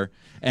PBR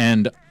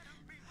and,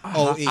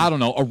 I don't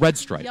know, a Red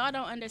Stripe. y'all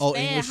don't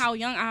understand how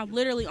young I'm.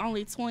 Literally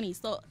only 20.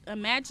 So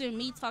imagine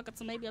me talking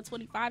to maybe a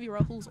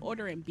 25-year-old who's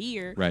ordering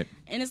beer. Right.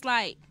 And it's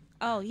like,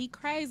 oh, he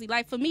crazy.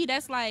 Like, for me,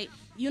 that's like,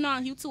 you know,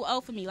 you too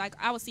old for me. Like,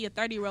 I would see a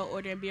 30-year-old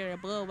ordering beer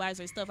at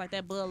Budweiser, stuff like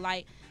that, Bud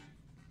Light.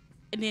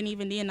 And then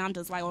even then, I'm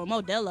just like, or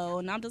Modelo.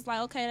 And I'm just like,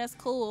 okay, that's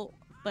cool.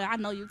 But I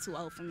know you too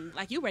old for me.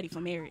 Like, you ready for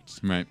marriage.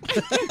 Right.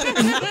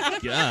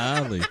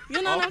 Golly.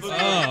 You know what I'm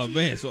saying? Oh,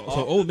 man. So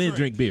old men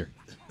drink beer.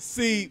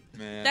 See,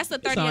 that's the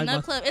 30 and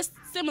up club. It's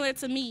similar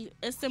to me.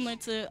 It's similar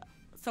to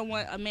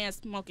a man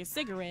smoking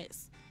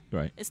cigarettes.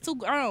 Right. It's too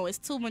grown. It's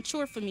too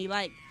mature for me.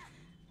 Like,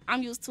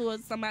 I'm used to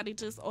somebody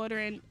just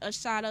ordering a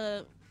shot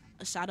of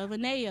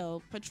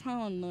Añejo,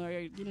 Patron, or,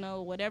 you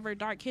know, whatever,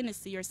 dark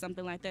Hennessy or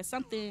something like that.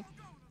 Something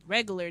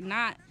regular,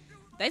 not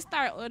They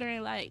start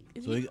ordering like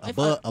So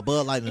a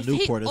Bud Light and a if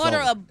Newport he is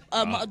order over.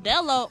 a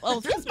Modelo,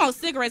 if he smokes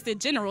cigarettes in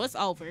general, it's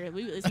over.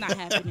 It's not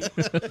happening.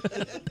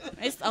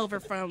 It's over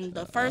from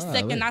the first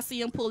second I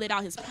see him pull it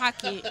out his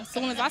pocket. As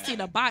soon as I see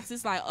the box,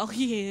 it's like, oh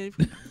yeah.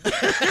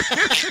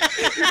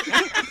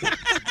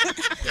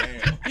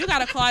 You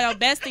gotta call your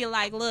bestie.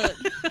 Like, look,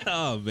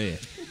 Oh man.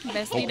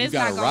 bestie, You this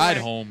got not to gonna ride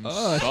work. home,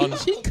 Oh, son.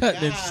 she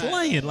cutting and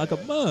slaying like a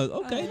mug.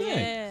 Okay,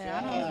 then. Yeah,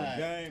 I don't.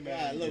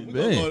 Look,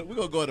 Man. we're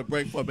gonna go on a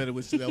break for a minute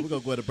with Chanel. We're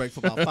gonna go on a break for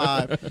about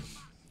 5,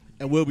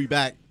 and we'll be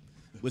back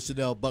with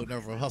Chanel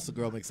Buckner from Hustle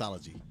Girl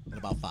Mixology in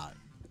about 5.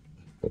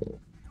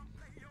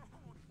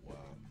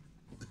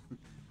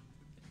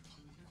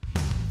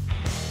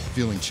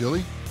 Feeling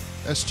chilly?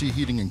 SG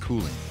Heating and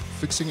Cooling.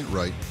 Fixing it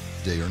right,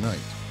 day or night.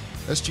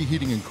 SG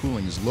Heating and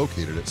Cooling is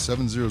located at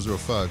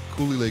 7005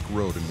 Cooley Lake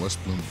Road in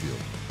West Bloomfield.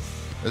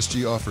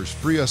 SG offers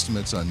free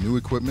estimates on new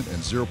equipment and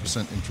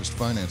 0% interest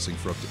financing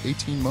for up to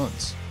 18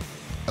 months.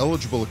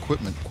 Eligible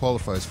equipment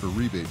qualifies for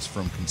rebates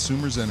from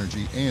Consumers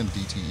Energy and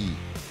DTE.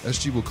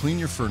 SG will clean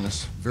your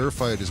furnace,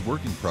 verify it is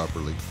working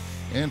properly,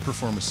 and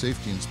perform a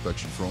safety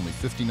inspection for only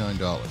 $59.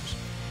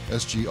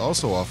 SG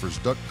also offers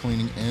duct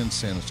cleaning and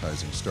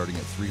sanitizing starting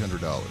at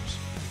 $300.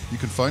 You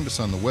can find us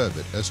on the web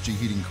at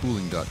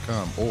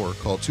sgheatingcooling.com or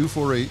call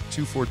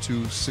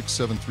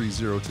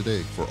 248-242-6730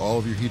 today for all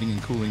of your heating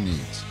and cooling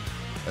needs.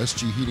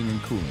 SG Heating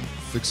and Cooling,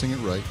 fixing it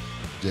right,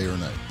 day or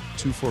night.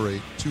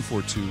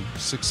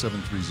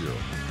 248-242-6730.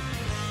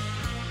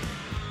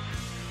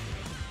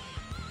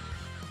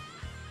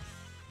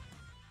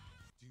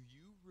 Do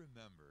you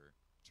remember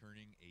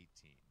turning 18?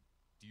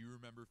 Do you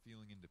remember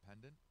feeling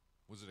independent?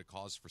 Was it a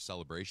cause for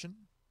celebration?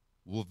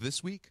 Well,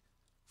 this week,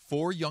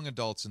 4 young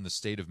adults in the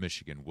state of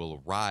Michigan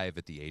will arrive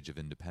at the age of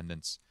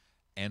independence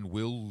and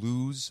will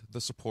lose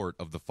the support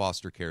of the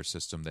foster care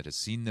system that has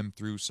seen them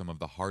through some of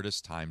the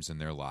hardest times in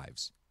their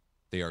lives.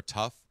 They are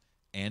tough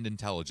and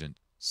intelligent.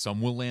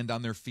 Some will land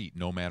on their feet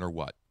no matter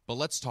what. But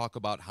let's talk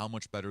about how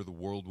much better the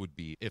world would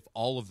be if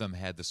all of them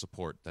had the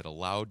support that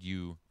allowed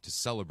you to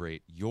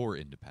celebrate your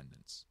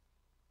independence.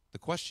 The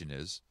question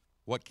is,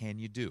 what can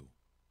you do?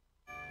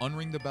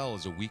 Unring the Bell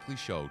is a weekly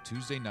show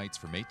Tuesday nights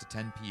from 8 to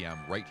 10 p.m.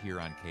 right here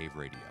on Cave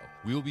Radio.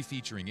 We will be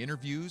featuring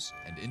interviews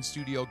and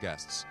in-studio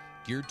guests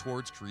geared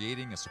towards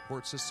creating a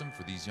support system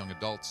for these young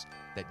adults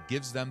that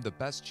gives them the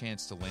best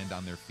chance to land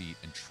on their feet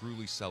and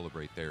truly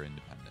celebrate their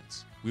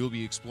independence. We will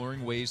be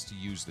exploring ways to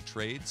use the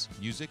trades,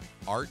 music,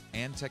 art,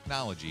 and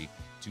technology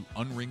to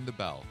unring the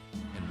bell,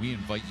 and we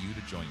invite you to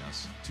join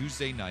us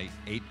Tuesday night,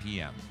 8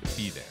 p.m.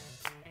 Be there.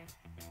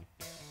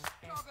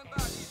 Talking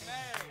about you,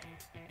 man.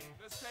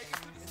 Let's take it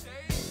to the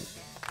stage.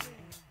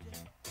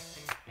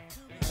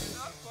 Get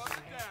up for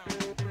the down.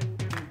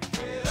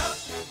 Get up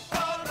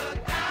for the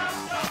down.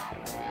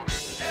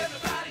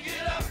 Everybody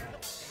get up.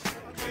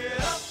 Get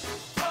up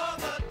for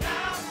the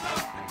down.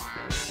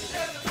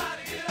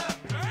 Everybody get up.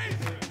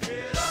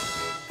 Get up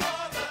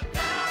for the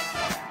down.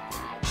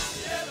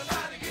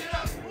 Everybody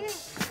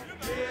get up.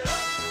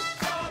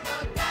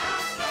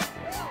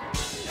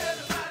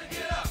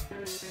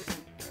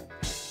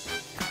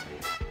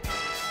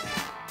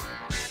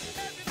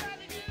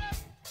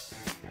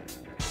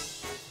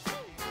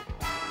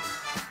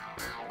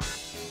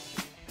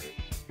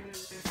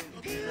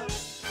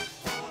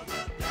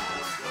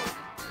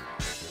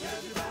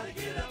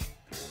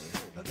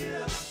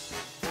 Get up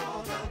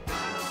for the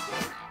down.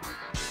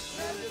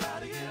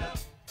 Everybody get up.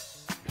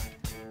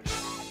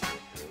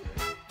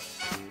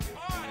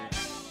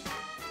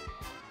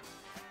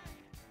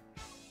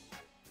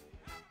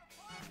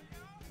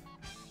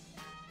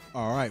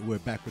 All right, we're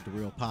back with the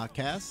Real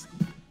Podcast.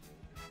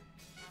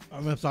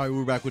 I'm sorry,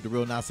 we're back with the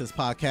Real Nonsense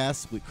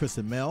Podcast with Chris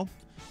and Mel.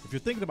 If you're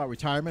thinking about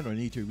retirement or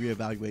need to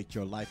reevaluate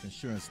your life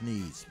insurance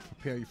needs,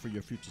 prepare you for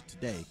your future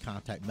today.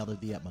 Contact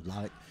Melody at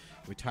Melodic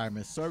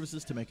Retirement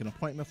Services to make an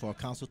appointment for a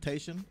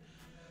consultation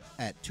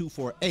at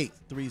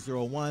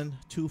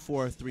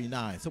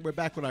 248-301-2439. So we're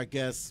back with our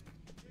guest,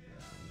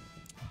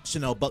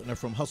 Chanel Buckner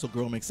from Hustle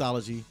Girl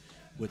Mixology,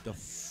 with the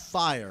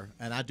fire,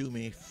 and I do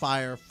mean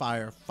fire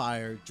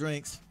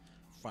drinks,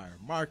 fire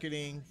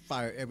marketing,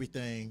 fire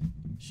everything.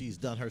 She's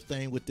done her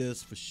thing with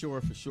this for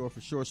sure.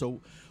 So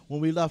when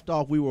we left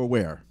off, we were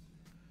where?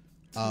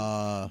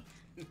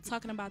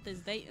 Talking about this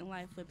dating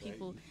life with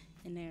people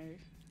in their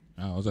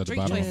I was at the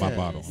Drink bottom of my choices.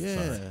 bottle. I'm Yeah.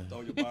 sorry.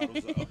 Throw your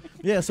bottles out.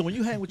 Yeah, so when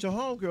you hang with your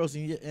homegirls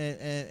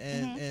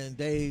and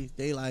they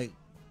like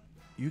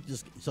you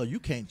just so you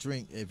can't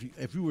drink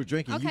if you were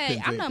drinking you Okay,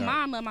 couldn't I'm drink. the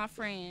right? mom of my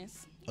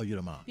friends. Oh, you're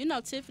the mom. You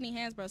know, Tiffany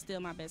Hansbrough's still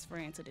my best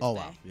friend to this Oh, day.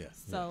 wow. Yeah,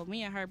 So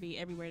me and her be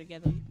everywhere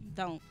together. We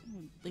don't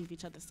leave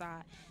each other's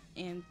side.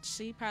 And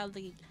she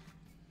probably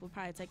would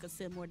probably take a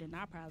sip more than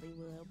I probably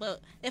would. But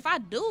if I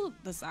do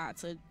decide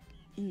to,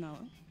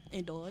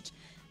 indulge,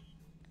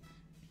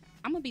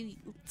 I'm going to be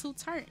too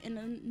turned in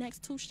the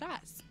next 2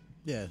 shots.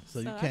 Yeah, so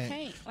you So I can't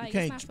can't, like, you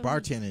it's can't not for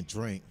bartend and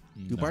drink.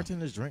 Do No.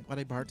 bartenders drink while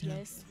they bartend?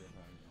 Yes.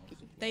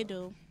 They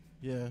do.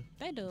 Yeah.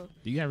 They do.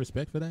 Do you have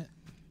respect for that?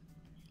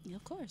 Yeah,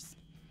 of course.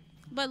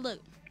 But look,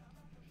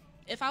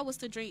 if I was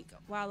to drink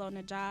while on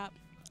the job,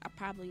 I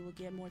probably will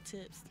get more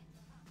tips.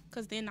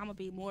 Because then I'm going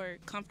to be more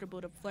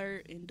comfortable to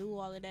flirt and do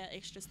all of that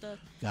extra stuff.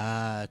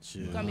 Got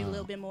you. It's going to be a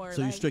little bit more.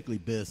 So like, you're strictly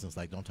business.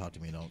 Like, don't talk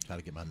to me. Don't try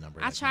to get my number.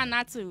 I try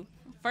not to.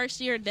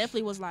 First year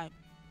definitely was like,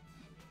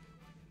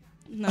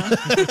 no.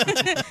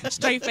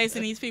 Straight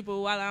facing these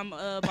people while I'm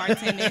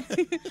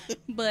bartending.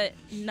 But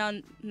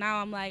no, now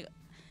I'm like,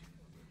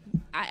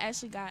 I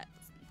actually got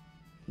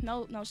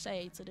no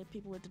shade to the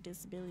people with the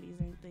disabilities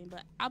or anything,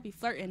 but I'll be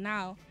flirting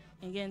now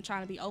and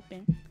trying to be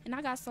open. And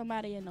I got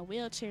somebody in a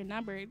wheelchair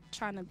number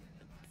trying to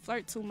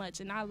flirt too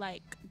much, and I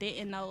like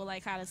didn't know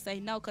like how to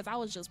say no because I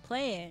was just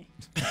playing.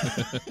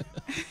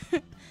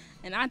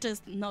 And I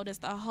just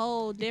noticed a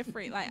whole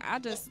different, like, I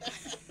just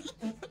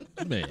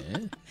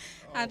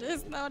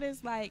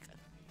noticed, like,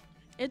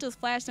 it just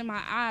flashed in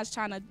my eyes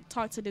trying to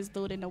talk to this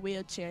dude in a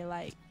wheelchair.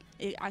 Like,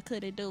 I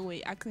couldn't do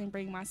it. I couldn't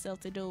bring myself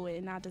to do it,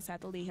 and I just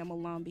had to leave him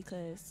alone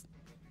because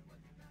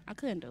I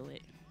couldn't do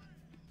it.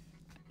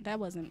 That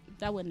wouldn't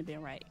have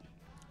been right.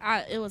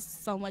 It was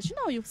so much,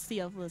 you see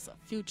a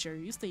future.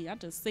 I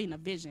just seen a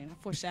vision, a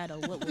foreshadow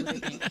what would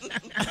it be.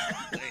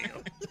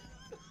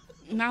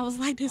 And I was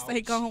like, this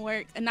ain't gonna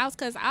work. And that was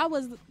because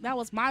that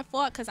was my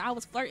fault because I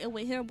was flirting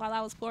with him while I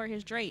was pouring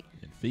his drink.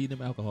 And feeding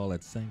him alcohol at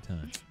the same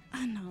time.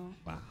 I know.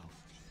 Wow.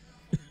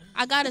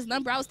 I got his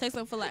number. I was texting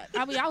him for like,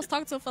 I was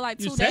talking to him for like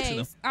 2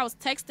 days. I was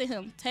texting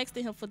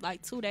him for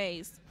like 2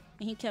 days.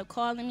 And he kept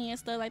calling me and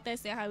stuff like that,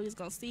 saying how he was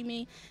gonna see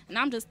me. And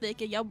I'm just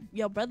thinking,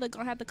 your brother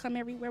gonna have to come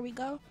everywhere we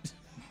go.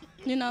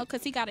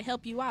 Because he got to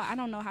help you out. I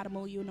don't know how to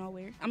move you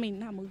nowhere. I mean,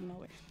 not move you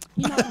nowhere.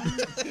 You know what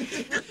I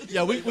mean?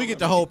 Yeah, we get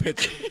the whole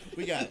picture.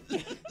 We got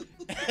it.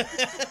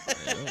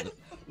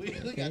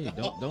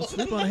 Don't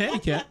sleep on a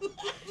handicap.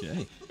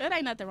 Jay. There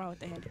ain't nothing wrong with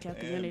the handicap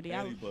community.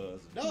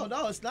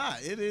 No, it's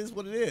not. It is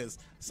what it is.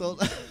 So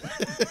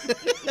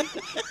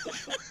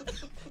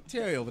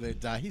Terry over there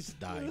died. He's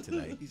dying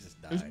today. He's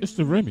just dying. It's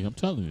the Remy, I'm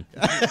telling you.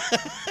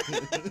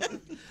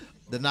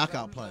 The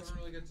knockout punch. Having a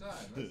really good time.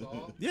 That's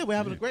all. Yeah, we're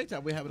having a great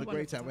time. We're having a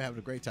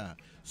great time.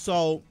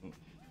 So,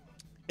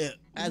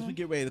 as we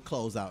get ready to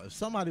close out, if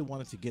somebody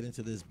wanted to get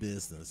into this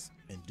business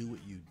and do what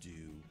you do,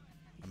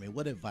 I mean,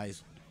 what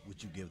advice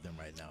would you give them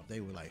right now? If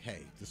they were like, hey,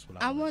 this is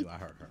what I want to do. I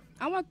heard her.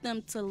 I want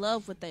them to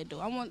love what they do.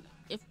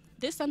 If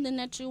there's something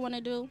that you want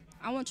to do,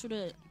 I want you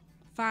to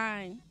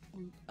find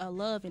a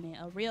love in it,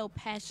 a real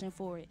passion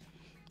for it.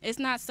 It's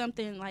not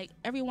something like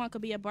everyone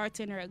could be a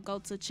bartender and go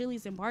to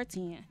Chili's and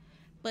bartend.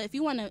 But if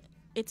you want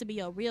it to be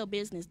a real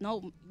business,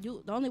 the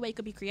only way you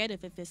could be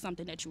creative if it's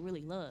something that you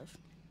really love.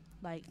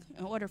 Like,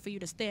 in order for you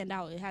to stand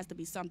out, it has to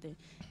be something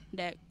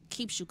that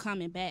keeps you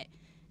coming back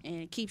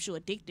and keeps you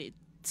addicted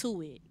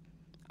to it.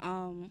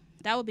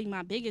 That would be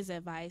my biggest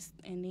advice.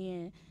 And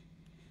then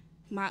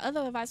my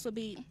other advice would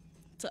be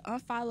to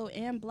unfollow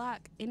and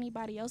block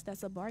anybody else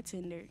that's a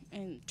bartender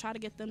and try to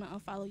get them to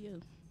unfollow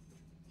you.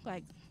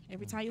 Like,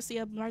 every time you see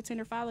a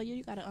bartender follow you,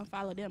 you got to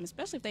unfollow them,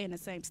 especially if they're in the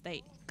same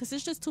state, because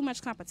it's just too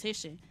much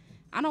competition.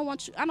 I don't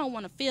want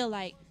to feel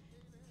like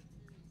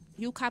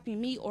you copying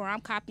me or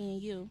I'm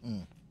copying you.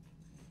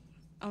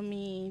 I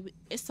mean,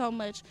 it's so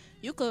much.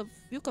 You could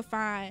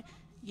find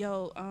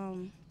your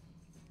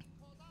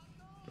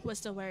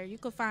what's the word? You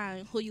could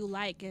find who you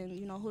like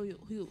and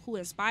who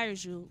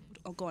inspires you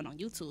going on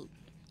YouTube.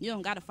 You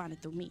don't got to find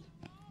it through me.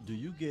 Do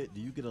you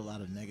get a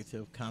lot of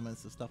negative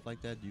comments and stuff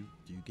like that? Do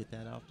you get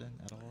that often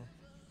at all?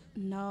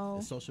 No.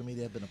 Has social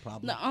media been a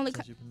problem?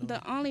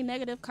 The only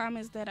negative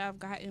comments that I've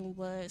gotten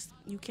was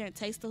you can't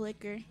taste the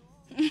liquor,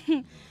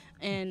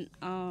 and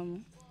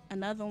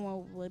another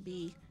one would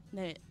be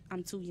that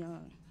I'm too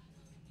young.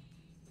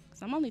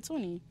 'Cause I'm only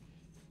 20,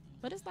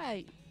 but it's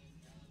like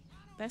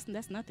that's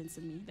nothing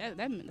to me.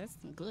 That's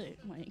good.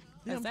 Like,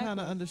 yeah, I'm trying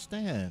to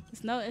understand.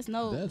 It's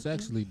no. That's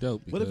actually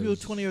dope. What if you're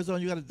 20 years old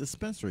and you got a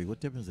dispensary? What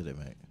difference did it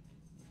make?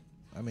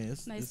 I mean,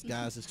 this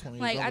guy's just 20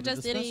 years old. Like, I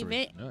just did an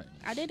event. Right.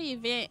 I did an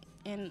event,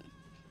 and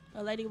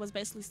a lady was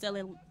basically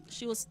selling.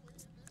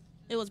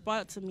 It was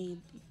brought to me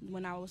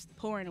when I was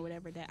pouring or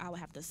whatever that I would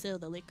have to sell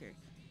the liquor,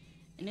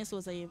 and this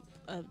was the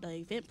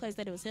event place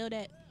that it was held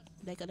at.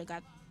 They could have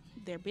got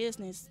their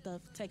business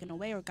stuff taken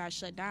away or got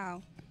shut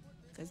down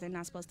because they're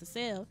not supposed to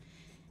sell.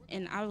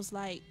 And I was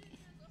like,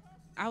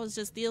 I was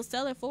just still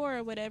selling for her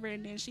or whatever,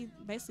 and then she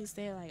basically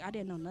said like I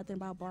didn't know nothing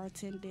about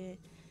bartending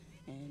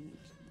and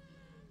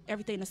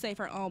everything to save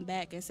her own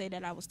back and say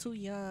that I was too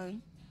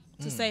young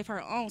to save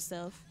her own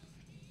self.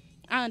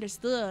 I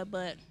understood,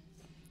 but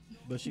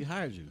she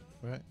hired you,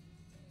 right?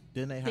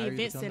 Didn't they hire you? The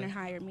event center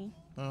hired me.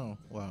 Oh,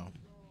 wow.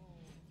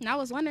 And I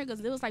was wondering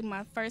because it was like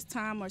my first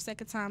time or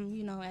second time,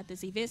 at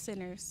this event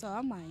center. So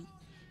I'm like,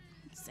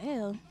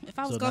 sell. If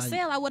I was going to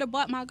sell, I would have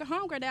bought my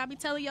homegirl that I'd be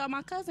telling y'all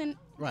my cousin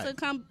to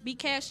come be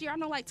cashier. I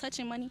don't like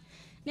touching money.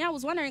 Then I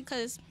was wondering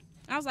because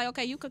I was like,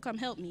 okay, you could come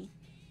help me.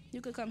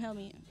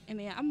 And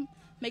then I'm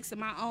mixing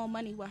my own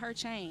money with her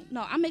chain.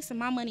 No, I'm mixing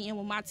my money in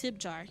with my tip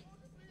jar.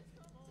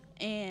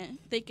 And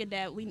thinking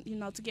that we,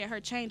 to get her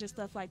change and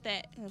stuff like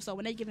that. And so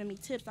when they giving me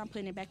tips, I'm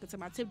putting it back into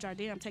my tip jar.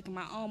 Then I'm taking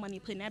my own money,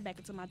 putting that back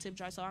into my tip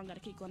jar, so I'm gonna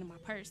keep going in my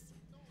purse.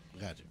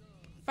 Gotcha.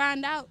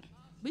 Find out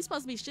we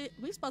supposed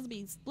to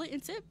be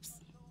splitting tips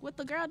with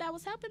the girl that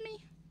was helping me.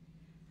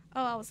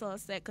 Oh, I was so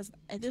upset because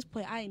at this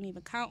point I didn't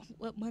even count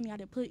what money I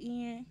did put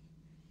in.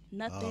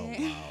 Nothing.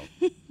 Oh,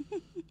 wow.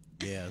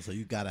 Yeah, so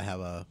you gotta have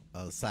a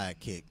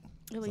sidekick.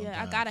 Oh,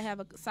 yeah, I gotta have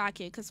a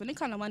sidekick because when it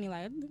comes to money,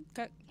 like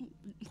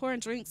pouring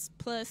drinks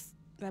plus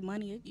that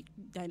money, you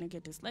gonna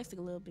get dyslexic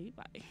a little bit.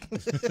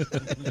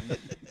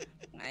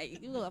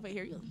 Like you go over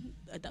here,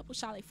 a double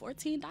shot like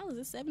 $14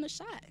 is $7 a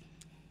shot.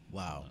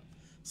 Wow.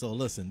 So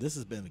listen, this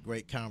has been a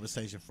great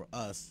conversation for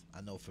us.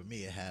 I know for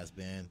me it has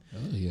been. Oh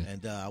yeah.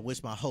 And I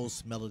wish my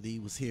host Melody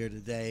was here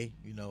today.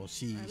 You know,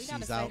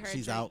 she's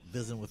out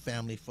visiting with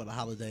family for the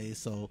holidays.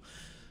 So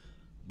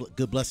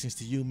good blessings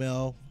to you,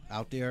 Mel,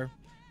 out there.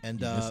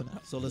 And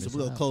so listen,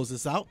 we're gonna close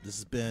this out. This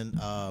has been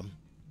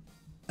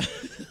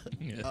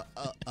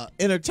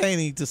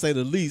entertaining to say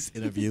the least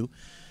interview.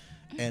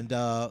 And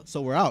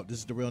so we're out. This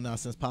is the Real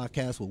Nonsense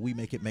Podcast where we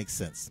make it make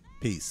sense.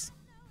 Peace.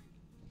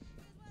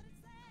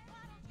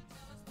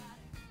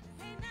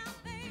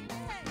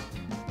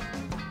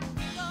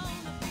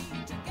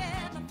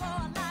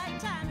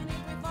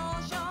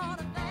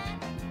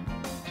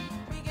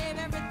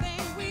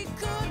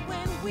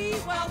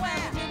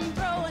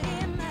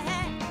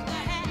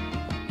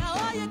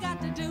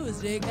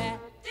 Dig that.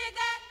 Dig that.